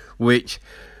debut, which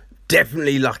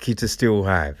definitely lucky to still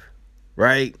have,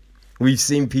 right? We've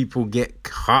seen people get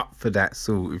cut for that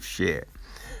sort of shit,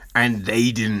 and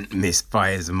they didn't miss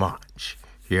by as much,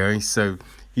 you know? So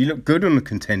he looked good on the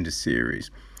Contender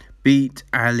Series. Beat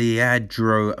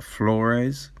Alejandro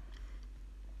Flores,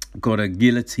 got a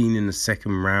guillotine in the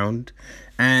second round,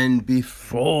 and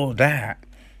before that,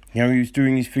 you know, he was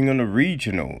doing his thing on the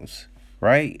regionals,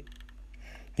 right?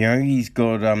 You know, he's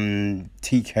got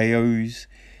TKOs,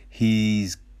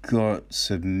 he's got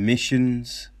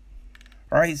submissions,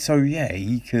 right? So yeah,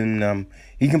 he can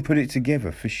put it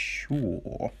together for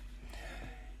sure.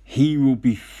 He will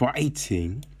be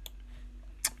fighting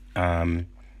Damir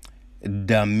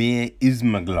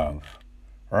Ismagulov,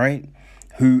 right?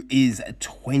 Who is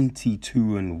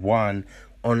 22-1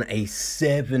 on a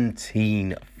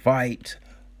 17-fight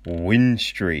win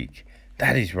streak.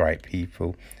 That is right,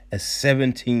 people. A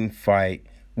 17-fight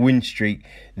win streak.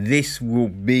 This will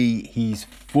be his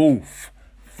 4th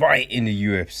fight in the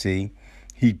UFC.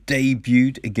 He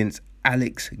debuted against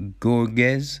Alex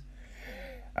Gorges.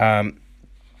 Then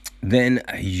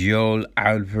Joel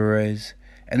Alvarez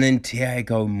and then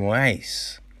Thiago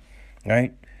Moraes,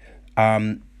 right?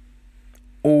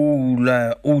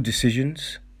 All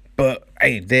decisions, but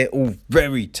hey, they're all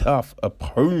very tough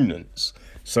opponents.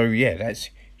 So yeah, that's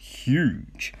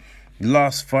huge.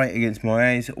 Last fight against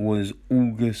Moraes was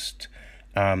August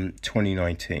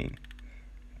 2019.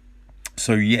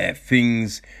 So yeah,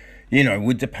 things,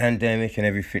 with the pandemic and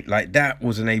everything like that,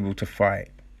 wasn't able to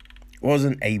fight. He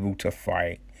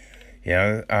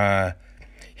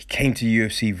came to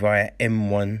UFC via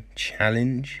M1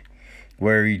 Challenge,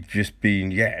 where he'd just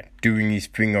been, doing his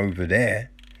thing over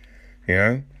there.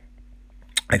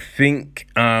 I think,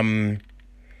 I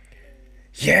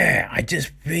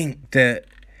just think that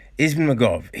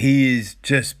Ismagulov, he has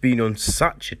just been on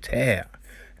such a tear,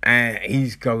 and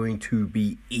he's going to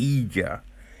be eager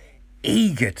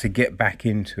to get back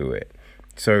into it.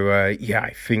 So,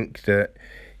 I think that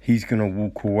he's going to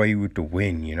walk away with the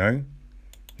win, Yeah,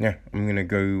 I'm going to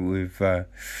go with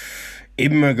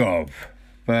Ismagulov.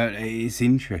 But it's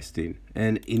interesting.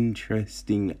 An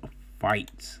interesting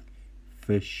fight,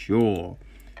 for sure.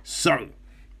 So,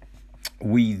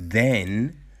 we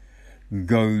then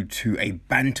go to a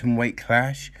bantamweight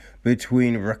clash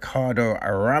between Ricardo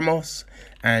Ramos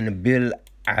and Bill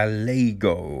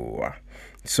Alego.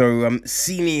 So,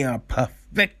 senior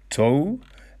perfecto,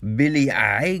 Billy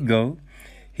Alego,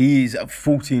 he's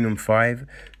 14-5,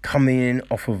 coming in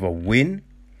off of a win,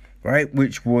 right,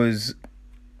 which was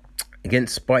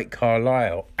against Spike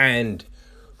Carlisle. And,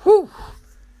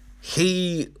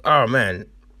 he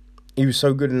was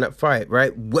so good in that fight,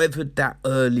 right? Weathered that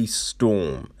early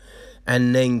storm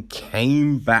and then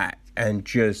came back and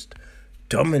just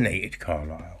dominated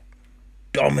Carlisle.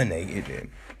 Dominated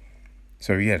him.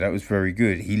 So, yeah, that was very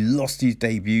good. He lost his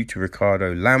debut to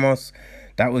Ricardo Lamas.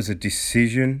 That was a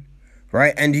decision,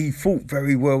 right? And he fought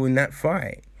very well in that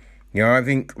fight. I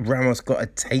think Ramos got a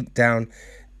takedown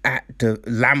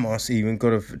Lamas even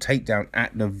got a takedown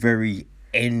at the very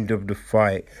end of the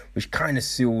fight, which kind of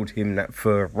sealed him that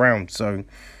third round. So,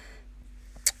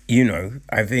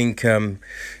 I think,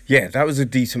 that was a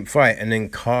decent fight. And then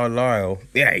Carlisle,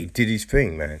 he did his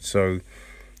thing, man. So,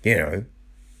 hey,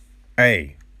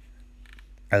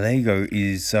 Alego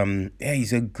is,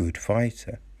 he's a good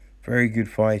fighter. Very good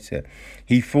fighter.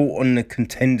 He fought on the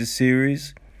Contender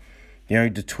Series, the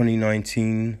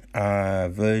 2019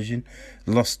 version.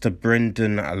 Lost to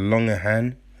Brendan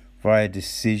Longahan via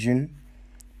decision.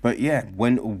 But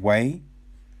went away,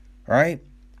 right?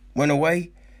 Went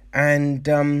away and,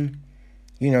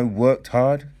 worked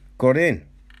hard, got in.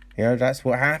 That's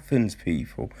what happens,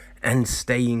 people. And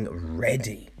staying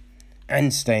ready.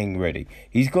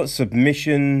 He's got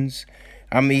submissions.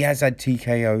 He has had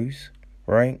TKOs,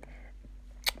 right?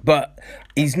 But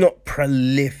he's not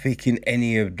prolific in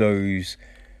any of those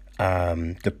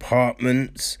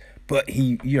departments. But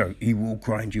he will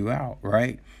grind you out,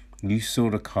 right? You saw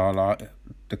the Carlisle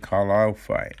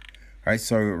fight, right?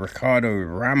 So Ricardo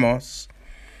Ramos,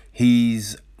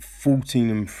 he's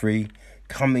 14-3,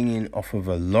 coming in off of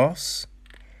a loss,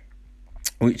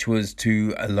 which was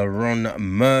to Laron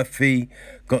Murphy.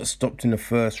 Got stopped in the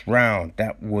first round.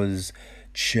 That was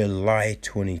July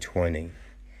 2020,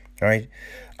 right?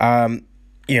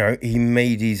 He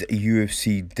made his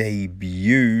UFC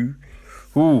debut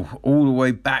all the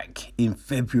way back in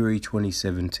February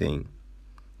 2017.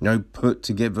 Put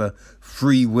together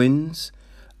 3 wins.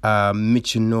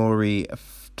 Michinori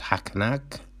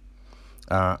Takanak,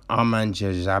 Arman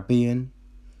Jazabian,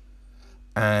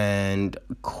 and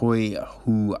Koi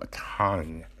Hu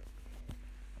Kang.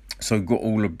 So got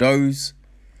all of those,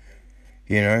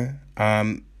 The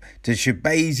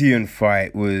Shabazian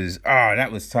fight was,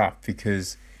 that was tough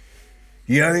because,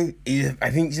 I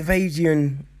think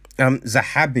Shabazian,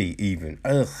 Zahabi even,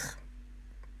 what's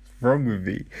wrong with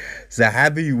me?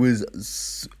 Zahabi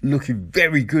was looking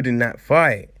very good in that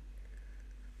fight.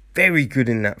 But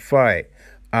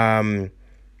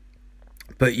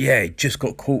just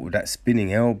got caught with that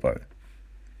spinning elbow.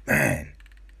 Man.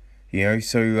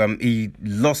 So he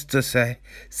lost to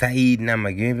Saeed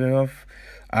Nurmagomedov,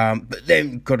 but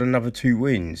then got another 2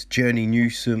 wins, Journey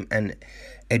Newsom and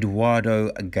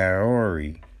Eduardo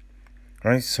Garori.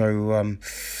 Right, so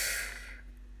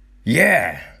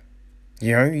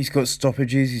he's got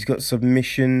stoppages, he's got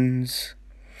submissions.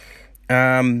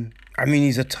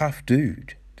 He's a tough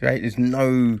dude. Right? There's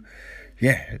no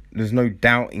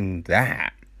doubting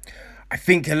that. I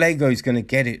think Alego's going to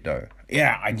get it, though.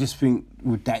 I just think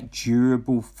with that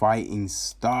durable fighting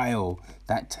style,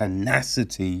 that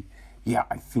tenacity,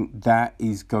 I think that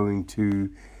is going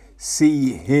to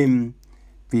see him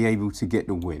be able to get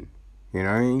the win. You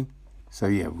know what I mean? So,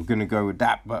 we're going to go with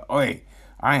that. But, I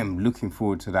am looking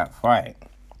forward to that fight.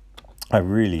 I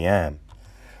really am.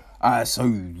 So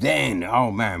then,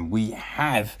 oh man, we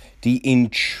have the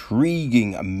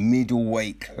intriguing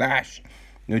middleweight clash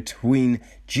between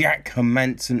Jack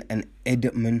Hermansson and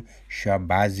Edmen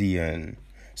Shahbazyan.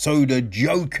 So the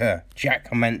Joker,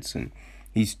 Jack Hermansson,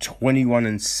 he's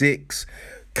 21-6,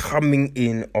 coming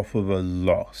in off of a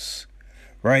loss,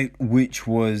 right? Which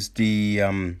was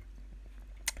the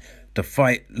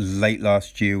fight late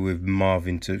last year with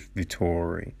Marvin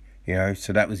Vettori,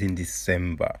 so that was in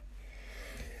December.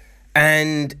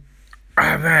 And,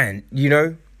 man,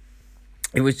 it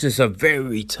was just a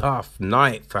very tough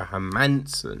night for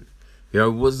Hermansson.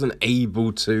 Wasn't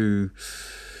able to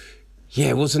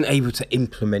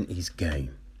implement his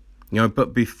game.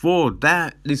 But before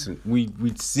that, listen,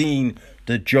 we'd seen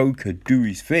the Joker do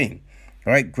his thing,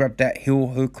 right? Grab that heel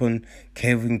hook on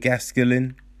Kelvin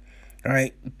Gastelum,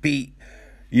 right? Beat,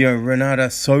 Renato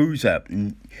Souza.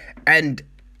 And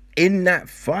in that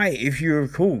fight, if you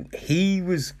recall, he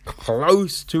was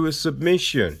close to a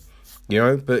submission,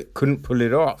 but couldn't pull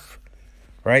it off,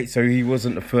 right? So he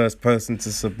wasn't the first person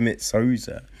to submit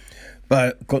Souza,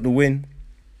 but got the win.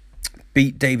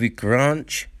 Beat David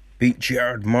Granch, beat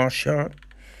Gerard Marchand,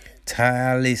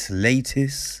 Thales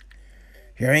Leites.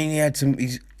 He had some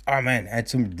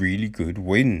really good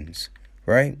wins,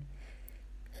 right?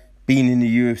 Been in the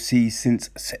UFC since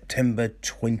September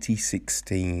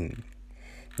 2016.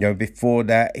 Before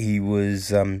that, he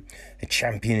was a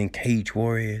champion in Cage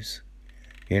Warriors,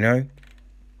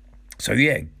 So,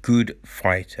 yeah, good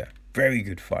fighter. Very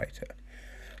good fighter.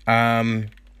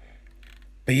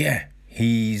 But, yeah,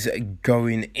 he's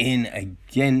going in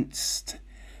against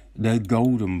the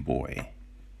Golden Boy,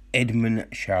 Edmen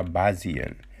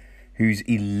Shahbazyan, who's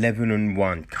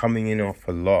 11-1, coming in off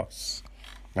a loss,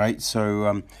 right?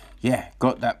 So,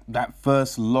 got that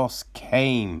first loss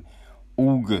came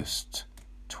August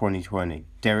 2020,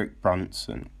 Derek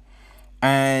Brunson.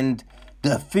 And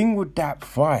the thing with that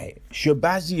fight,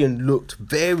 Shahbazyan looked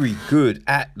very good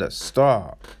at the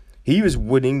start. He was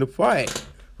winning the fight,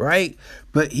 right?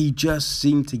 But he just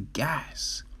seemed to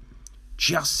gas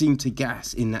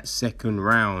in that second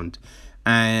round.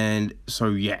 And so,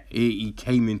 yeah, he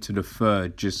came into the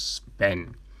third just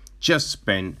spent,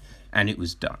 and it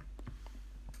was done.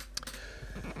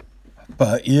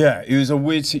 But, yeah, it was a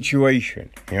weird situation,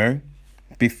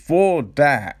 Before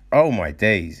that, oh my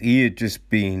days, he had just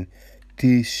been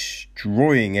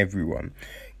destroying everyone.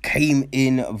 Came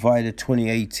in via the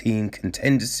 2018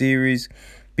 Contender Series,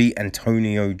 beat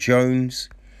Antonio Jones,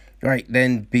 right?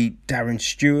 Then beat Darren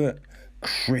Stewart,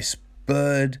 Chris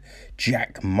Bird,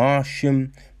 Jack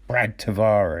Marsham, Brad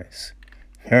Tavares,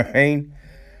 right?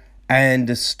 And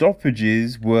the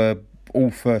stoppages were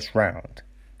all first round,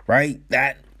 right?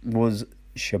 That was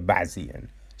Shahbazyan.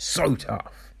 So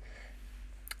tough.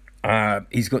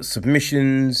 He's got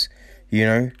submissions,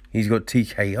 he's got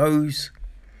TKOs.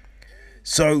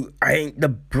 So I think the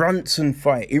Brunson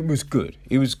fight, it was good.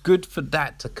 It was good for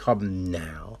that to come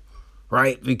now,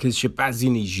 right? Because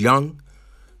Shahbazyan is young,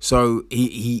 so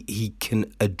he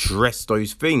can address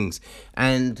those things.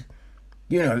 And,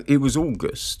 it was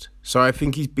August. So I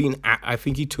think he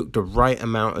took the right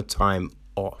amount of time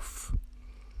off,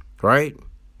 right?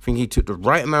 I think he took the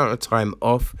right amount of time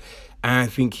off. And I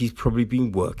think he's probably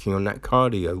been working on that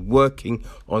cardio, working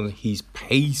on his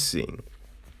pacing.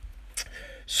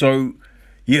 So,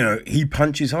 he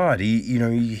punches hard.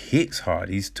 He hits hard.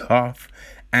 He's tough.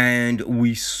 And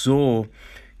we saw,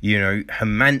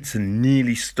 Hermansson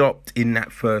nearly stopped in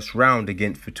that first round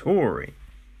against Vettori.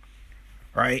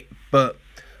 Right? But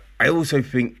I also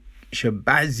think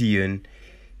Shahbazyan,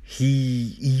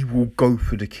 he will go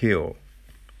for the kill.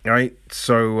 Right?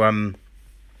 So,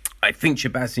 I think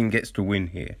Shahbazyan gets the win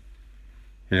here.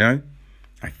 I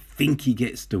think he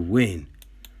gets the win.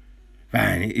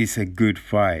 Man, it's a good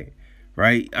fight,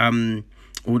 right? Although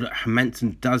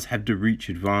Hermansson does have the reach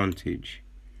advantage,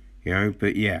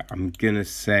 But yeah, I'm gonna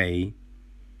say,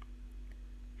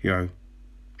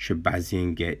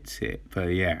 Shahbazyan gets it. But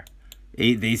yeah,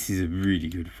 this is a really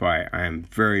good fight. I am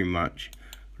very much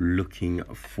looking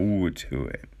forward to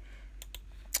it.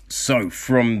 So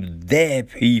from there,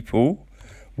 people,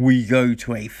 we go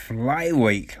to a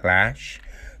flyweight clash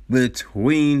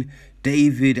between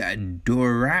David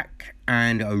Dorak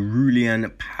and Rulian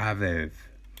Pavev,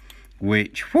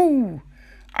 which,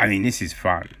 this is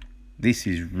fun. This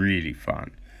is really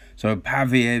fun. So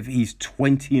Pavev, he's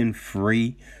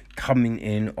 20-3, coming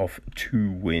in off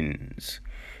 2 wins.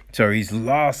 So his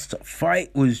last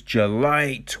fight was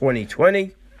July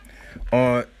 2020,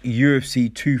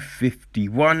 UFC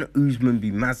 251, Usman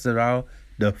v Masvidal,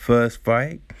 the first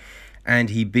fight, and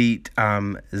he beat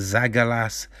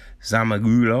Zagalas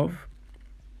Zamagulov,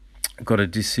 got a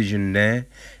decision there,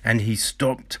 and he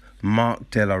stopped Mark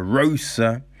De La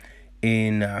Rosa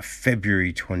in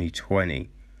February 2020.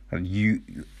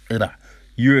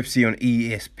 UFC on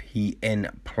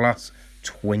ESPN Plus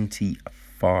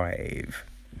 25.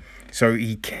 So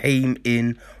he came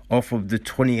in off of the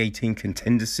 2018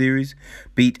 Contender Series,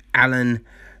 beat Alan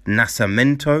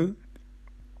Nascimento,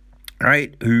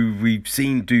 right, who we've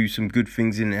seen do some good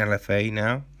things in LFA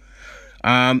now.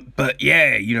 But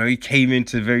yeah, you know, he came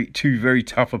into two very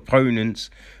tough opponents,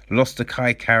 lost to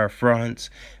Kai Kara France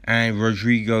and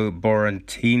Rodrigo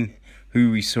Borantin,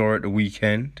 who we saw at the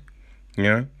weekend. You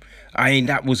know, I mean,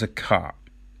 that was a cut,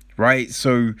 right?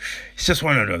 So it's just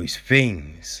one of those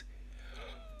things.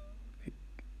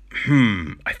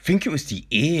 I think it was the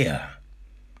ear,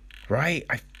 right?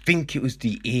 I think it was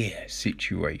the ear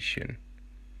situation.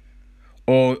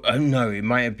 Or, no, it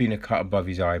might have been a cut above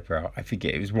his eyebrow. I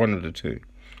forget. It was one of the two.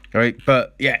 Right?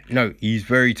 But, yeah, no, he's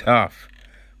very tough.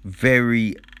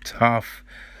 Very tough.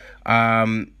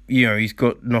 You know, he's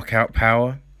got knockout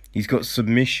power. He's got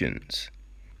submissions.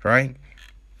 Right?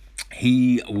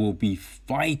 He will be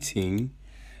fighting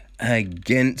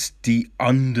against The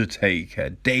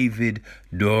Undertaker, David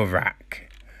Dorak,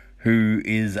 who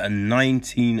is a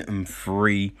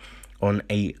 19-3 on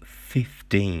a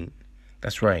 15.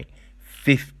 That's right.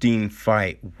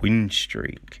 15-fight win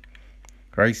streak,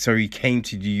 right? So he came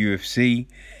to the UFC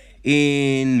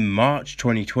in March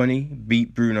 2020,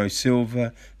 beat Bruno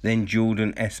Silva, then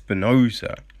Jordan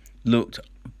Espinosa. Looked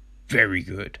very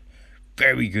good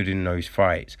in those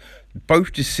fights.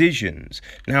 Both decisions.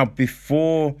 Now,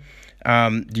 before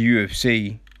the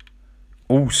UFC,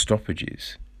 all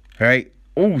stoppages, right?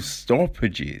 All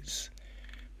stoppages.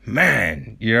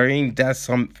 Man, you know what I mean? That's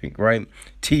something, right?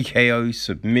 TKO,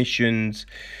 submissions.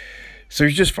 So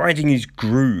he's just finding his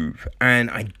groove, and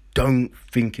I don't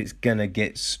think it's going to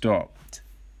get stopped.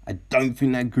 I don't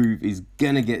think that groove is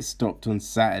going to get stopped on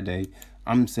Saturday.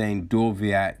 I'm saying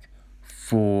Dowiak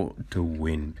for the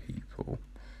win, people.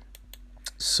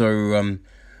 So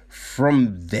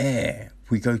from there,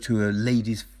 we go to a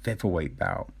ladies featherweight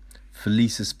bout.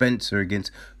 Felisa Spencer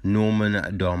against Norman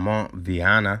Darmont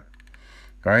Viana.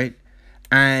 Right?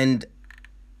 And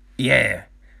yeah,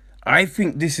 I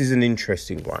think this is an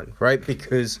interesting one, right?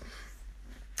 Because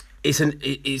it's a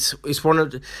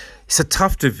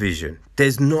tough division.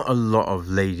 There's not a lot of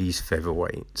ladies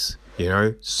featherweights, you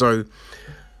know? So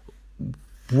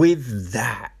with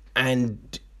that,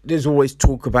 and there's always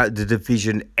talk about the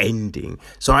division ending.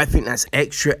 So I think that's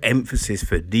extra emphasis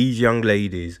for these young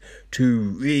ladies to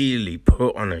really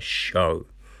put on a show.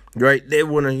 Right? They're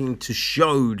wanting to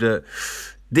show that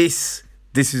this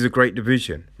is a great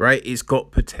division, right? It's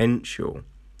got potential.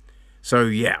 So,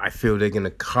 yeah, I feel they're going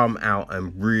to come out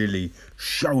and really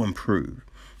show and prove.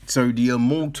 So, the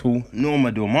immortal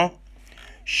Norma Darmont,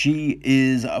 she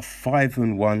is a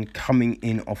 5-1 coming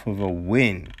in off of a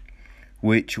win,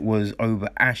 which was over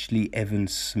Ashley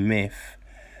Evans-Smith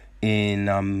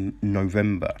in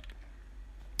November.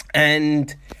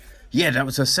 And yeah, that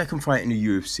was her second fight in the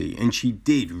UFC, and she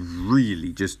did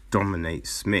really just dominate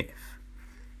Smith,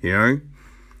 you know?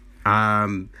 I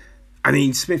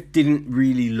mean, Smith didn't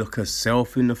really look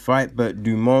herself in the fight, but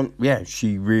Darmont, yeah,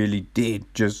 she really did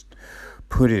just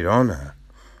put it on her,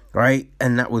 right?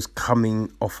 And that was coming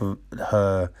off of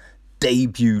her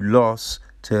debut loss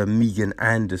to Megan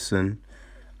Anderson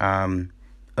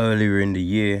earlier in the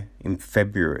year, in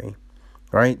February,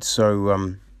 right?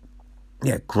 So,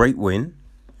 yeah, great win.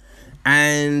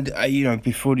 And, you know,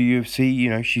 before the UFC, you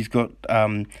know, she's got,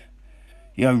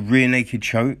 you know, rear naked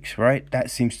chokes, right?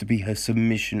 That seems to be her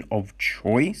submission of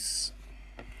choice.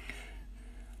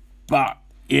 But,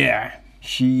 yeah,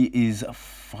 she is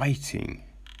fighting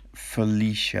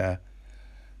Felicia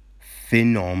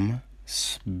Phenom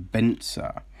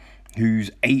Spencer,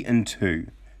 who's 8-2.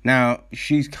 Now,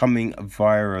 she's coming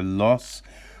via a loss,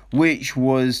 which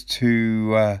was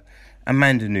to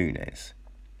Amanda Nunes,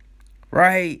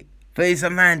 right? But it's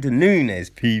Amanda Nunes,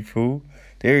 people.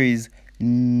 There is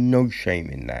no shame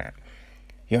in that.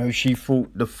 You know, she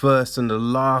fought the first and the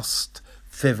last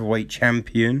featherweight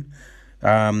champion,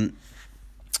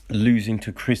 losing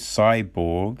to Chris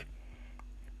Cyborg,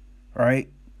 right?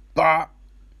 But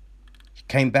she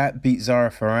came back, beat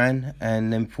Zara Ferran,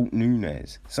 and then fought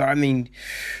Nunes. So, I mean,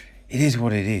 it is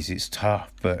what it is. It's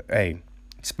tough, but hey,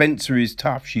 Spencer is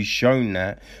tough. She's shown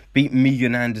that. Beat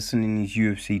Megan Anderson in his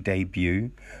UFC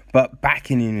debut. But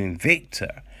backing in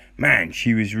Invicta, man,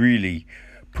 she was really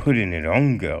putting it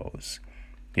on, girls.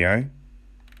 You know?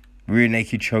 Rear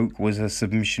naked choke was her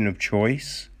submission of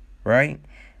choice, right?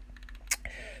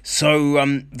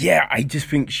 So, yeah, I just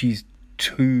think she's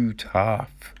too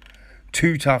tough.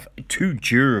 too tough, too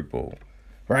durable,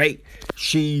 right?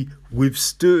 She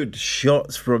withstood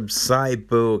shots from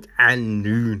Cyborg and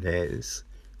Nunes,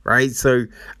 right? So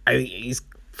I mean,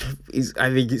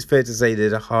 I think it's fair to say they're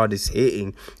the hardest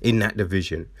hitting in that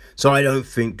division. So I don't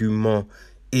think Dumont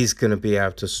is going to be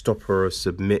able to stop her or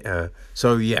submit her.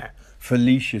 So yeah,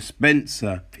 Felicia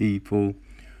Spencer, people,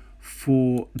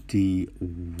 for the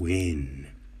win.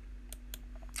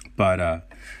 But,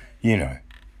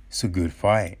 it's a good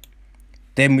fight.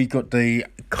 Then we got the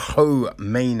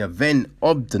co-main event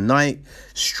of the night,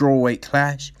 strawweight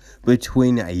clash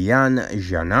between Yan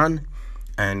Xiaonan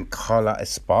and Carla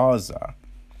Esparza.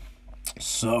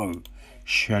 So,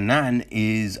 Xiaonan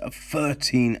is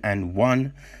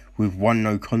 13-1 with 1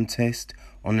 no contest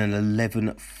on an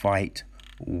 11-fight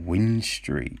win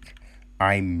streak.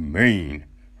 I mean,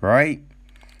 right?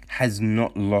 Has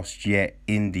not lost yet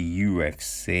in the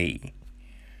UFC.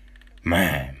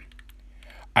 Man,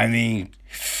 I mean,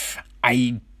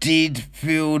 I did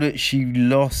feel that she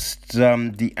lost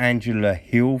the Angela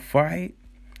Hill fight,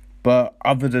 but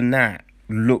other than that,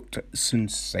 looked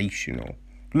sensational.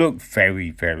 Looked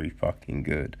very, very fucking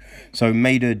good. So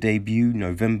made her debut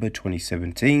November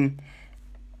 2017.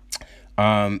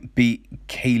 Beat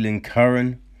Kaylin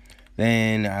Curran,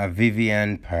 then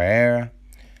Vivian Pereira,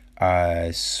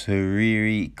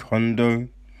 Suriri Kondo,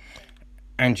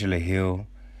 Angela Hill,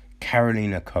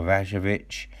 Karolina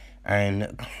Kovacevic,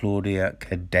 and Claudia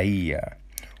Cadella.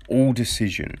 All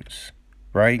decisions,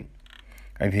 right?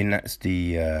 I think that's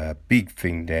the big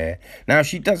thing there. Now,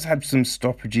 she does have some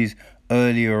stoppages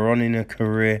earlier on in her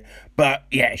career, but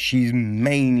yeah, she's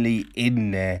mainly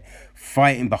in there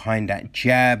fighting behind that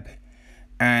jab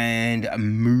and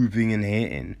moving and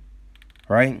hitting,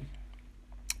 right?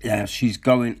 Yeah, she's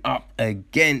going up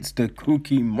against the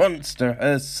Cookie Monster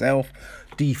herself,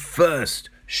 the first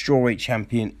strawweight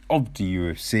champion of the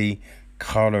UFC,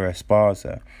 Carla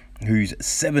Esparza, who's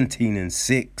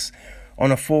 17-6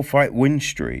 on a 4-fight win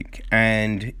streak.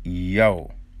 And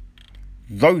yo,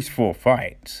 those 4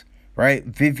 fights,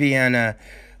 right? Varana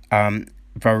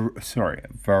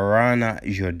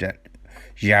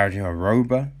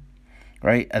Jardiroba,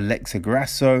 right? Alexa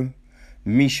Grasso,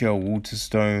 Michelle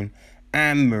Waterstone,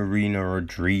 and Marina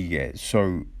Rodriguez.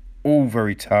 So all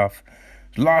very tough.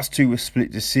 Last 2 were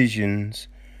split decisions,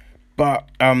 but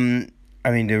I mean,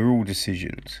 they're all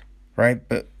decisions, right?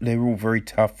 But they're all very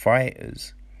tough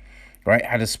fighters, right?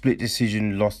 Had a split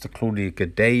decision, lost to Claudia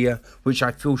Gadelha, which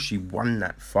I feel she won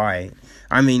that fight.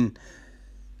 I mean,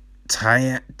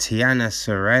 Tiana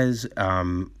Cerez,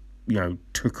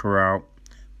 took her out,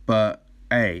 but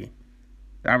hey,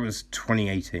 that was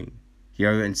 2018,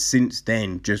 and since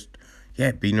then, just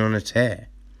been on a tear,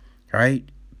 right?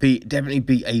 Definitely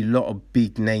beat a lot of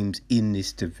big names in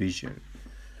this division.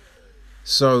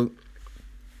 So,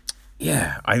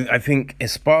 yeah, I think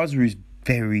Esparza is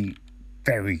very,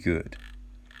 very good,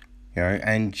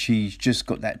 and she's just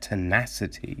got that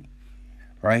tenacity,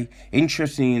 right?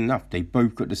 Interestingly enough, they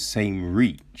both got the same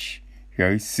reach,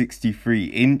 63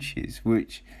 inches,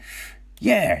 which,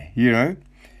 like,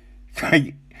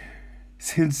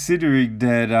 considering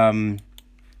that,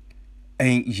 I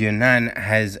think Xiaonan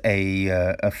has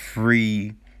a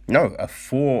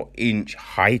 4-inch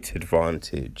height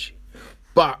advantage.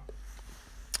 But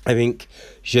I think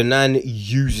Xiaonan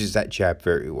uses that jab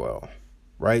very well,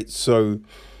 right? So,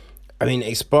 I mean,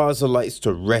 Esparza likes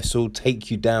to wrestle, take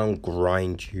you down,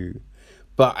 grind you.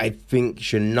 But I think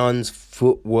Xiaonan's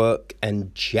footwork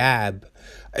and jab,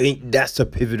 I think that's a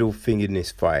pivotal thing in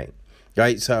this fight,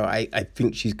 right? So I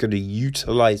think she's going to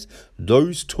utilize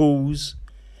those tools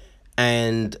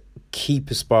and keep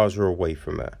Esparza away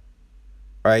from her,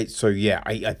 right? So, yeah,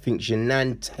 I think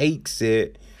Xiaonan takes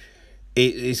it.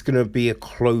 It's going to be a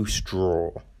close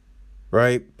draw,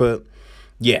 right? But,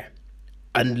 yeah,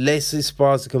 unless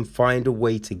Esparza can find a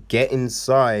way to get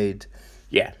inside,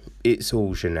 it's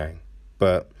all Xiaonan.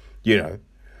 But,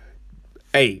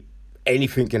 hey,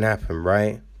 anything can happen,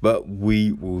 right? But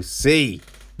we will see.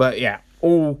 But, yeah,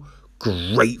 all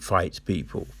great fights,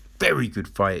 people. Very good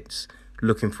fights.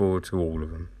 Looking forward to all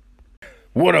of them.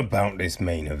 What about this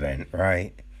main event,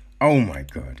 right? Oh my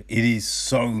God, it is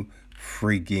so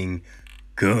frigging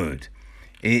good.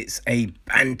 It's a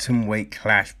bantamweight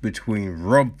clash between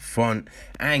Rob Font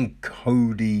and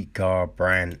Cody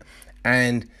Garbrandt.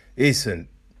 And listen,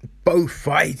 both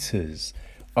fighters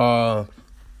are,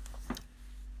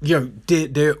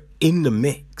 they're in the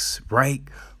mix, right?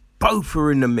 Both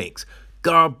are in the mix.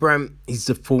 Garbrandt is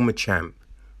the former champ,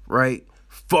 right?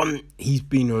 Font, he's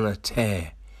been on a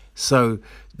tear. So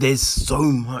there's so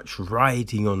much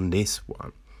riding on this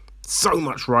one. So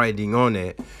much riding on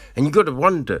it. And you got to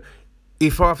wonder,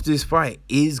 if after this fight,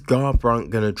 is Garbrandt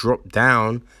going to drop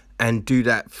down and do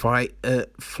that fight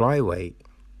at flyweight,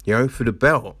 for the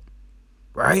belt,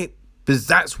 right? Because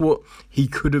that's what he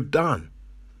could have done.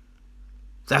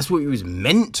 That's what he was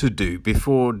meant to do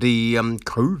before the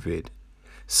COVID.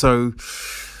 So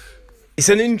it's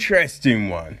an interesting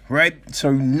one, right?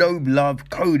 So no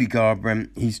love, Cody Garbrandt.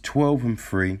 He's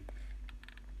 12-3,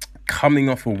 coming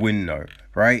off a win though,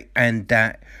 right? And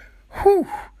that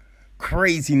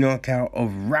crazy knockout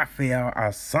of Rafael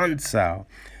Assunção,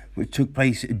 which took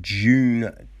place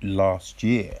June last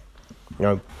year.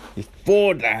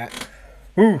 Before that,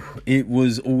 it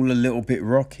was all a little bit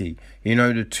rocky.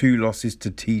 The 2 losses to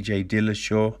TJ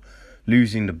Dillashaw,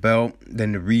 losing the belt,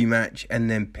 then the rematch, and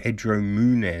then Pedro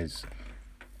Munhoz.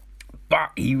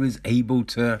 But he was able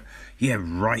to,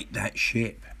 right that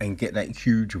ship and get that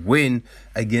huge win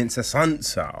against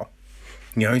Assunção.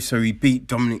 So he beat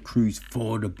Dominic Cruz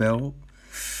for the belt.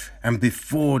 And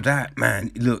before that,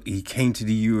 man, look, he came to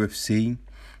the UFC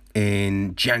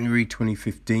in January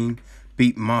 2015,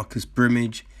 beat Marcus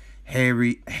Brimage,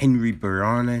 Henry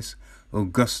Baranes,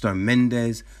 Augusto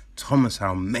Mendes, Thomas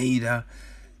Almeida,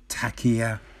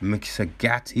 Takia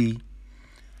Mixagati,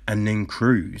 and then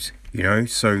Cruz,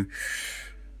 So,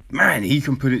 man, he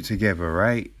can put it together,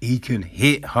 right? He can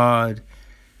hit hard.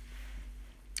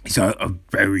 He's a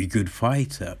very good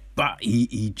fighter, but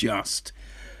he just,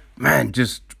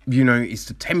 it's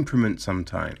the temperament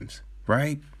sometimes,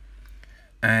 right?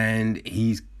 And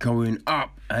he's going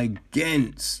up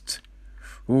against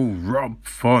Rob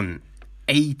Font,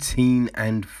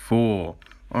 18-4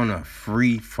 on a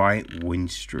 3-fight win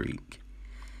streak.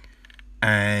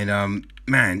 And,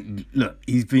 look,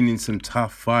 he's been in some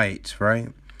tough fights, right?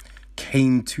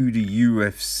 Came to the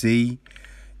UFC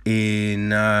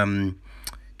in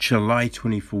July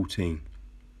 2014.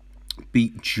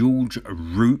 Beat George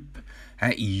Roop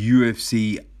at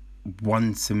UFC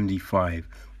 175.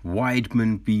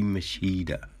 Weidman v.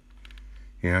 Machida.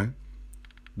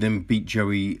 Then beat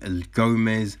Joey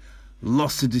Gomez.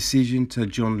 Lost a decision to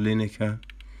John Lineker.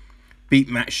 Beat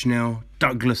Matt Schnell.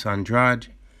 Douglas Andrade.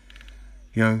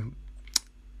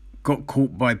 Got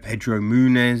caught by Pedro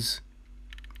Munhoz.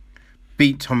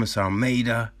 Beat Thomas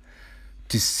Almeida.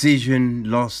 Decision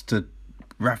lost to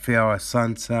Rafael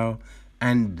Assunção.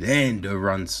 And then the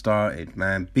run started,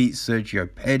 man. Beat Sergio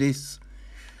Pettis.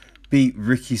 Beat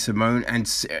Ricky Simón. And,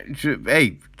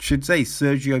 should say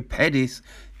Sergio Pettis,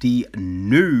 the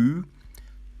new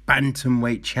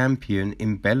bantamweight champion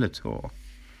in Bellator.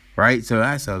 Right? So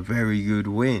that's a very good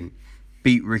win.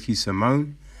 Beat Ricky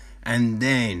Simón. And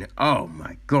then, oh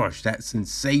my gosh, that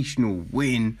sensational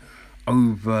win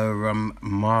over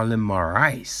Marlon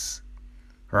Moraes.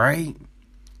 Right?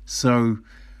 So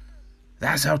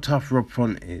that's how tough Rob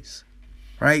Font is.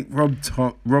 Right? Rob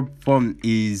Font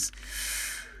is,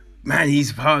 man,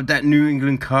 he's part of that New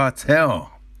England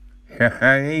cartel.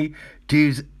 Hey,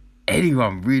 does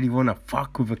anyone really want to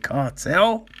fuck with a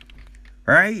cartel?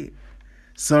 Right?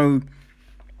 So,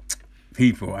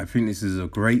 people, I think this is a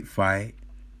great fight.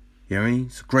 You know what I mean?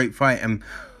 It's a great fight. And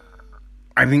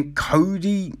I think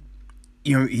Cody,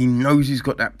 he knows he's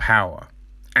got that power.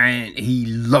 And he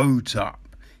loads up.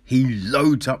 He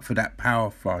loads up for that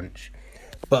power punch.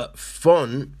 But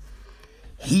Font,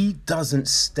 he doesn't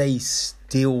stay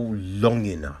still long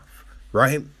enough,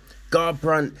 right?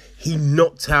 Garbrandt, he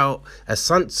knocked out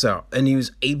Assunção, and he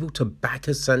was able to back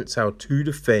Assunção to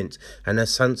the fence, and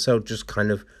Assunção just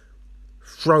kind of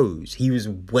froze. He was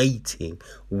waiting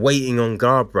on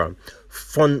Garbrandt.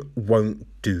 Font won't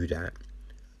do that.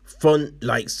 Font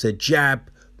likes to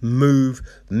jab, move,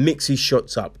 mix his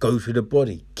shots up, go for the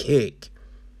body, kick.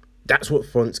 That's what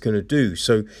Font's going to do.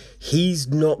 So he's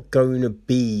not going to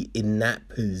be in that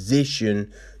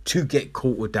position to get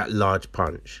caught with that large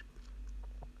punch.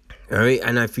 All right?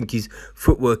 And I think his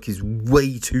footwork is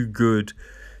way too good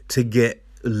to get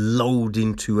lulled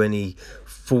into any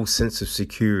false sense of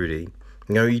security.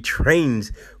 He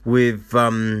trains with,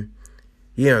 those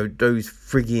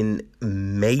friggin'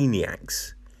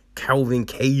 maniacs. Calvin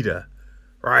Kattar,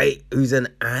 right? Who's an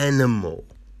animal.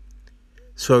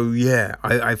 So, yeah,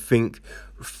 I think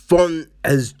Font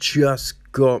has just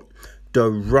got the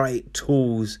right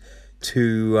tools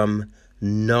to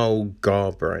null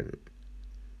Garbrandt,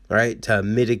 right? To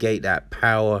mitigate that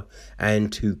power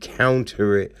and to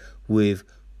counter it with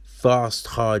fast,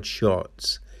 hard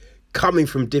shots coming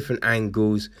from different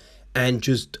angles and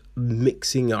just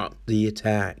mixing up the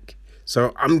attack.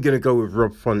 So I'm going to go with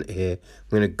Rob Font here. I'm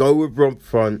going to go with Rob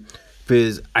Font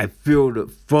because I feel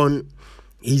that Font,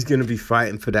 he's going to be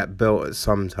fighting for that belt at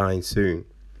some time soon.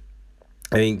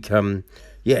 I think,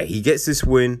 he gets this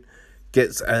win,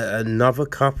 gets another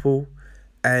couple,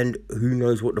 and who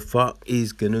knows what the fuck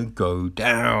is gonna go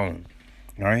down,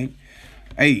 right?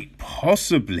 Hey,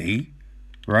 possibly,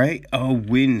 right, a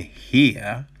win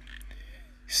here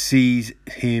sees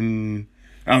him.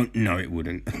 Oh no, it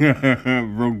wouldn't.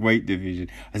 Wrong weight division.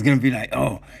 I was gonna be like,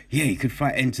 oh yeah, he could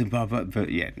fight Enton Barber, but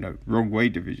yeah, no, wrong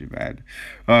weight division, man.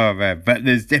 Oh man, but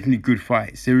there's definitely good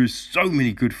fights. There is so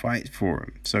many good fights for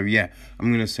him. So yeah,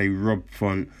 I'm gonna say Rob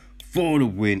Font for the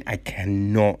win. I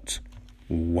cannot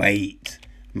wait.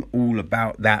 I'm all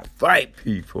about that fight,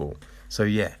 people. So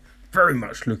yeah, very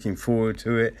much looking forward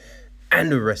to it,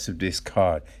 and the rest of this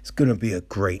card. It's gonna be a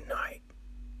great night.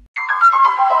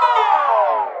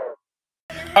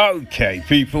 Okay,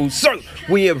 people, so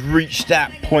we have reached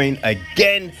that point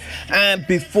again, and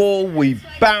before we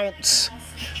bounce,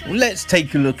 let's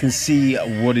take a look and see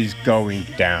what is going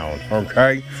down,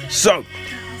 okay? So,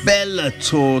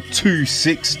 Bellator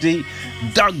 260,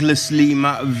 Douglas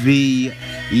Lima v.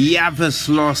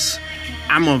 Yavaslos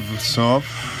Amosov.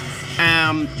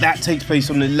 That takes place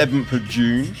on the 11th of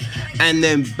June. And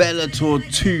then Bellator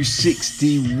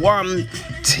 261,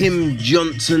 Tim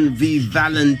Johnson v.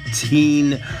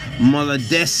 Valentin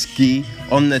Molodetsky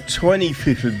on the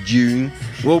 25th of June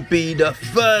will be the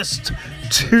first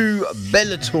two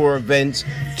Bellator events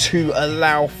to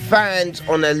allow fans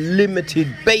on a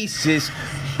limited basis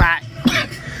back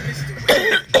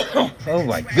oh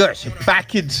my gosh,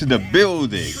 back into the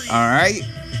building, all right?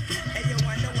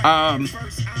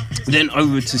 Then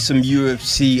over to some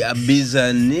UFC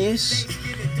business.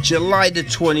 July the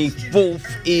 24th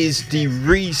is the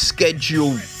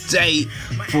rescheduled date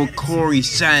for Corey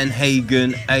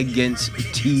Sandhagen against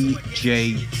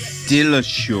TJ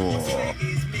Dillashaw.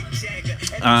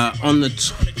 On the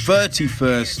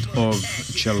 31st of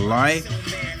July,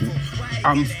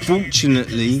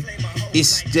 unfortunately,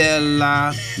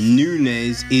 Estela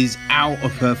Nunes is out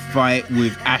of her fight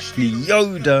with Ashley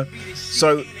Yoder.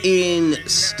 So in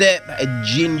step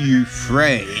Jinyu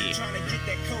Frey.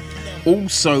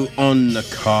 Also on the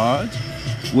card,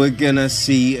 we're gonna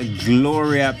see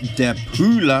Gloria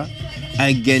Depula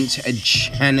against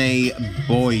Chane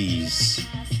Boys.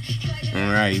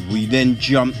 Alright, we then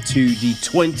jump to the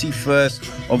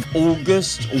 21st of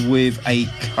August with a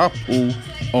couple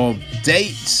of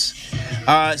dates.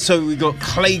 So we got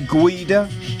Clay Guida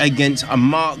against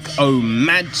Mark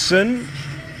O'Madsen.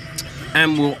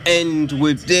 And we'll end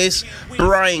with this.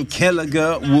 Brian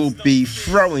Kelleher will be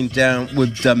throwing down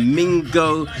with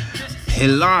Domingo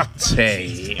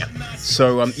Pilate.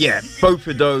 So, yeah, both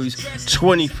of those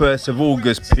 21st of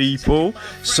August, people.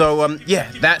 So, yeah,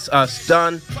 that's us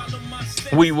done.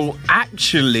 We will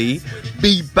actually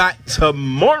be back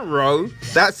tomorrow.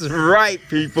 That's right,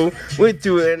 people. We're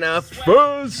doing our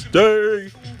Thursday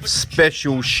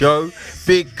special show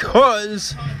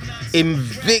because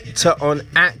Invicta on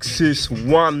Axis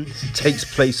 1 takes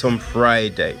place on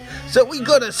Friday. So we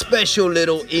got a special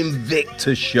little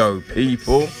Invicta show,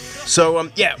 people. So,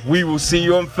 yeah, we will see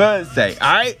you on Thursday,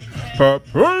 alright?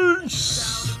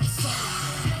 Peace!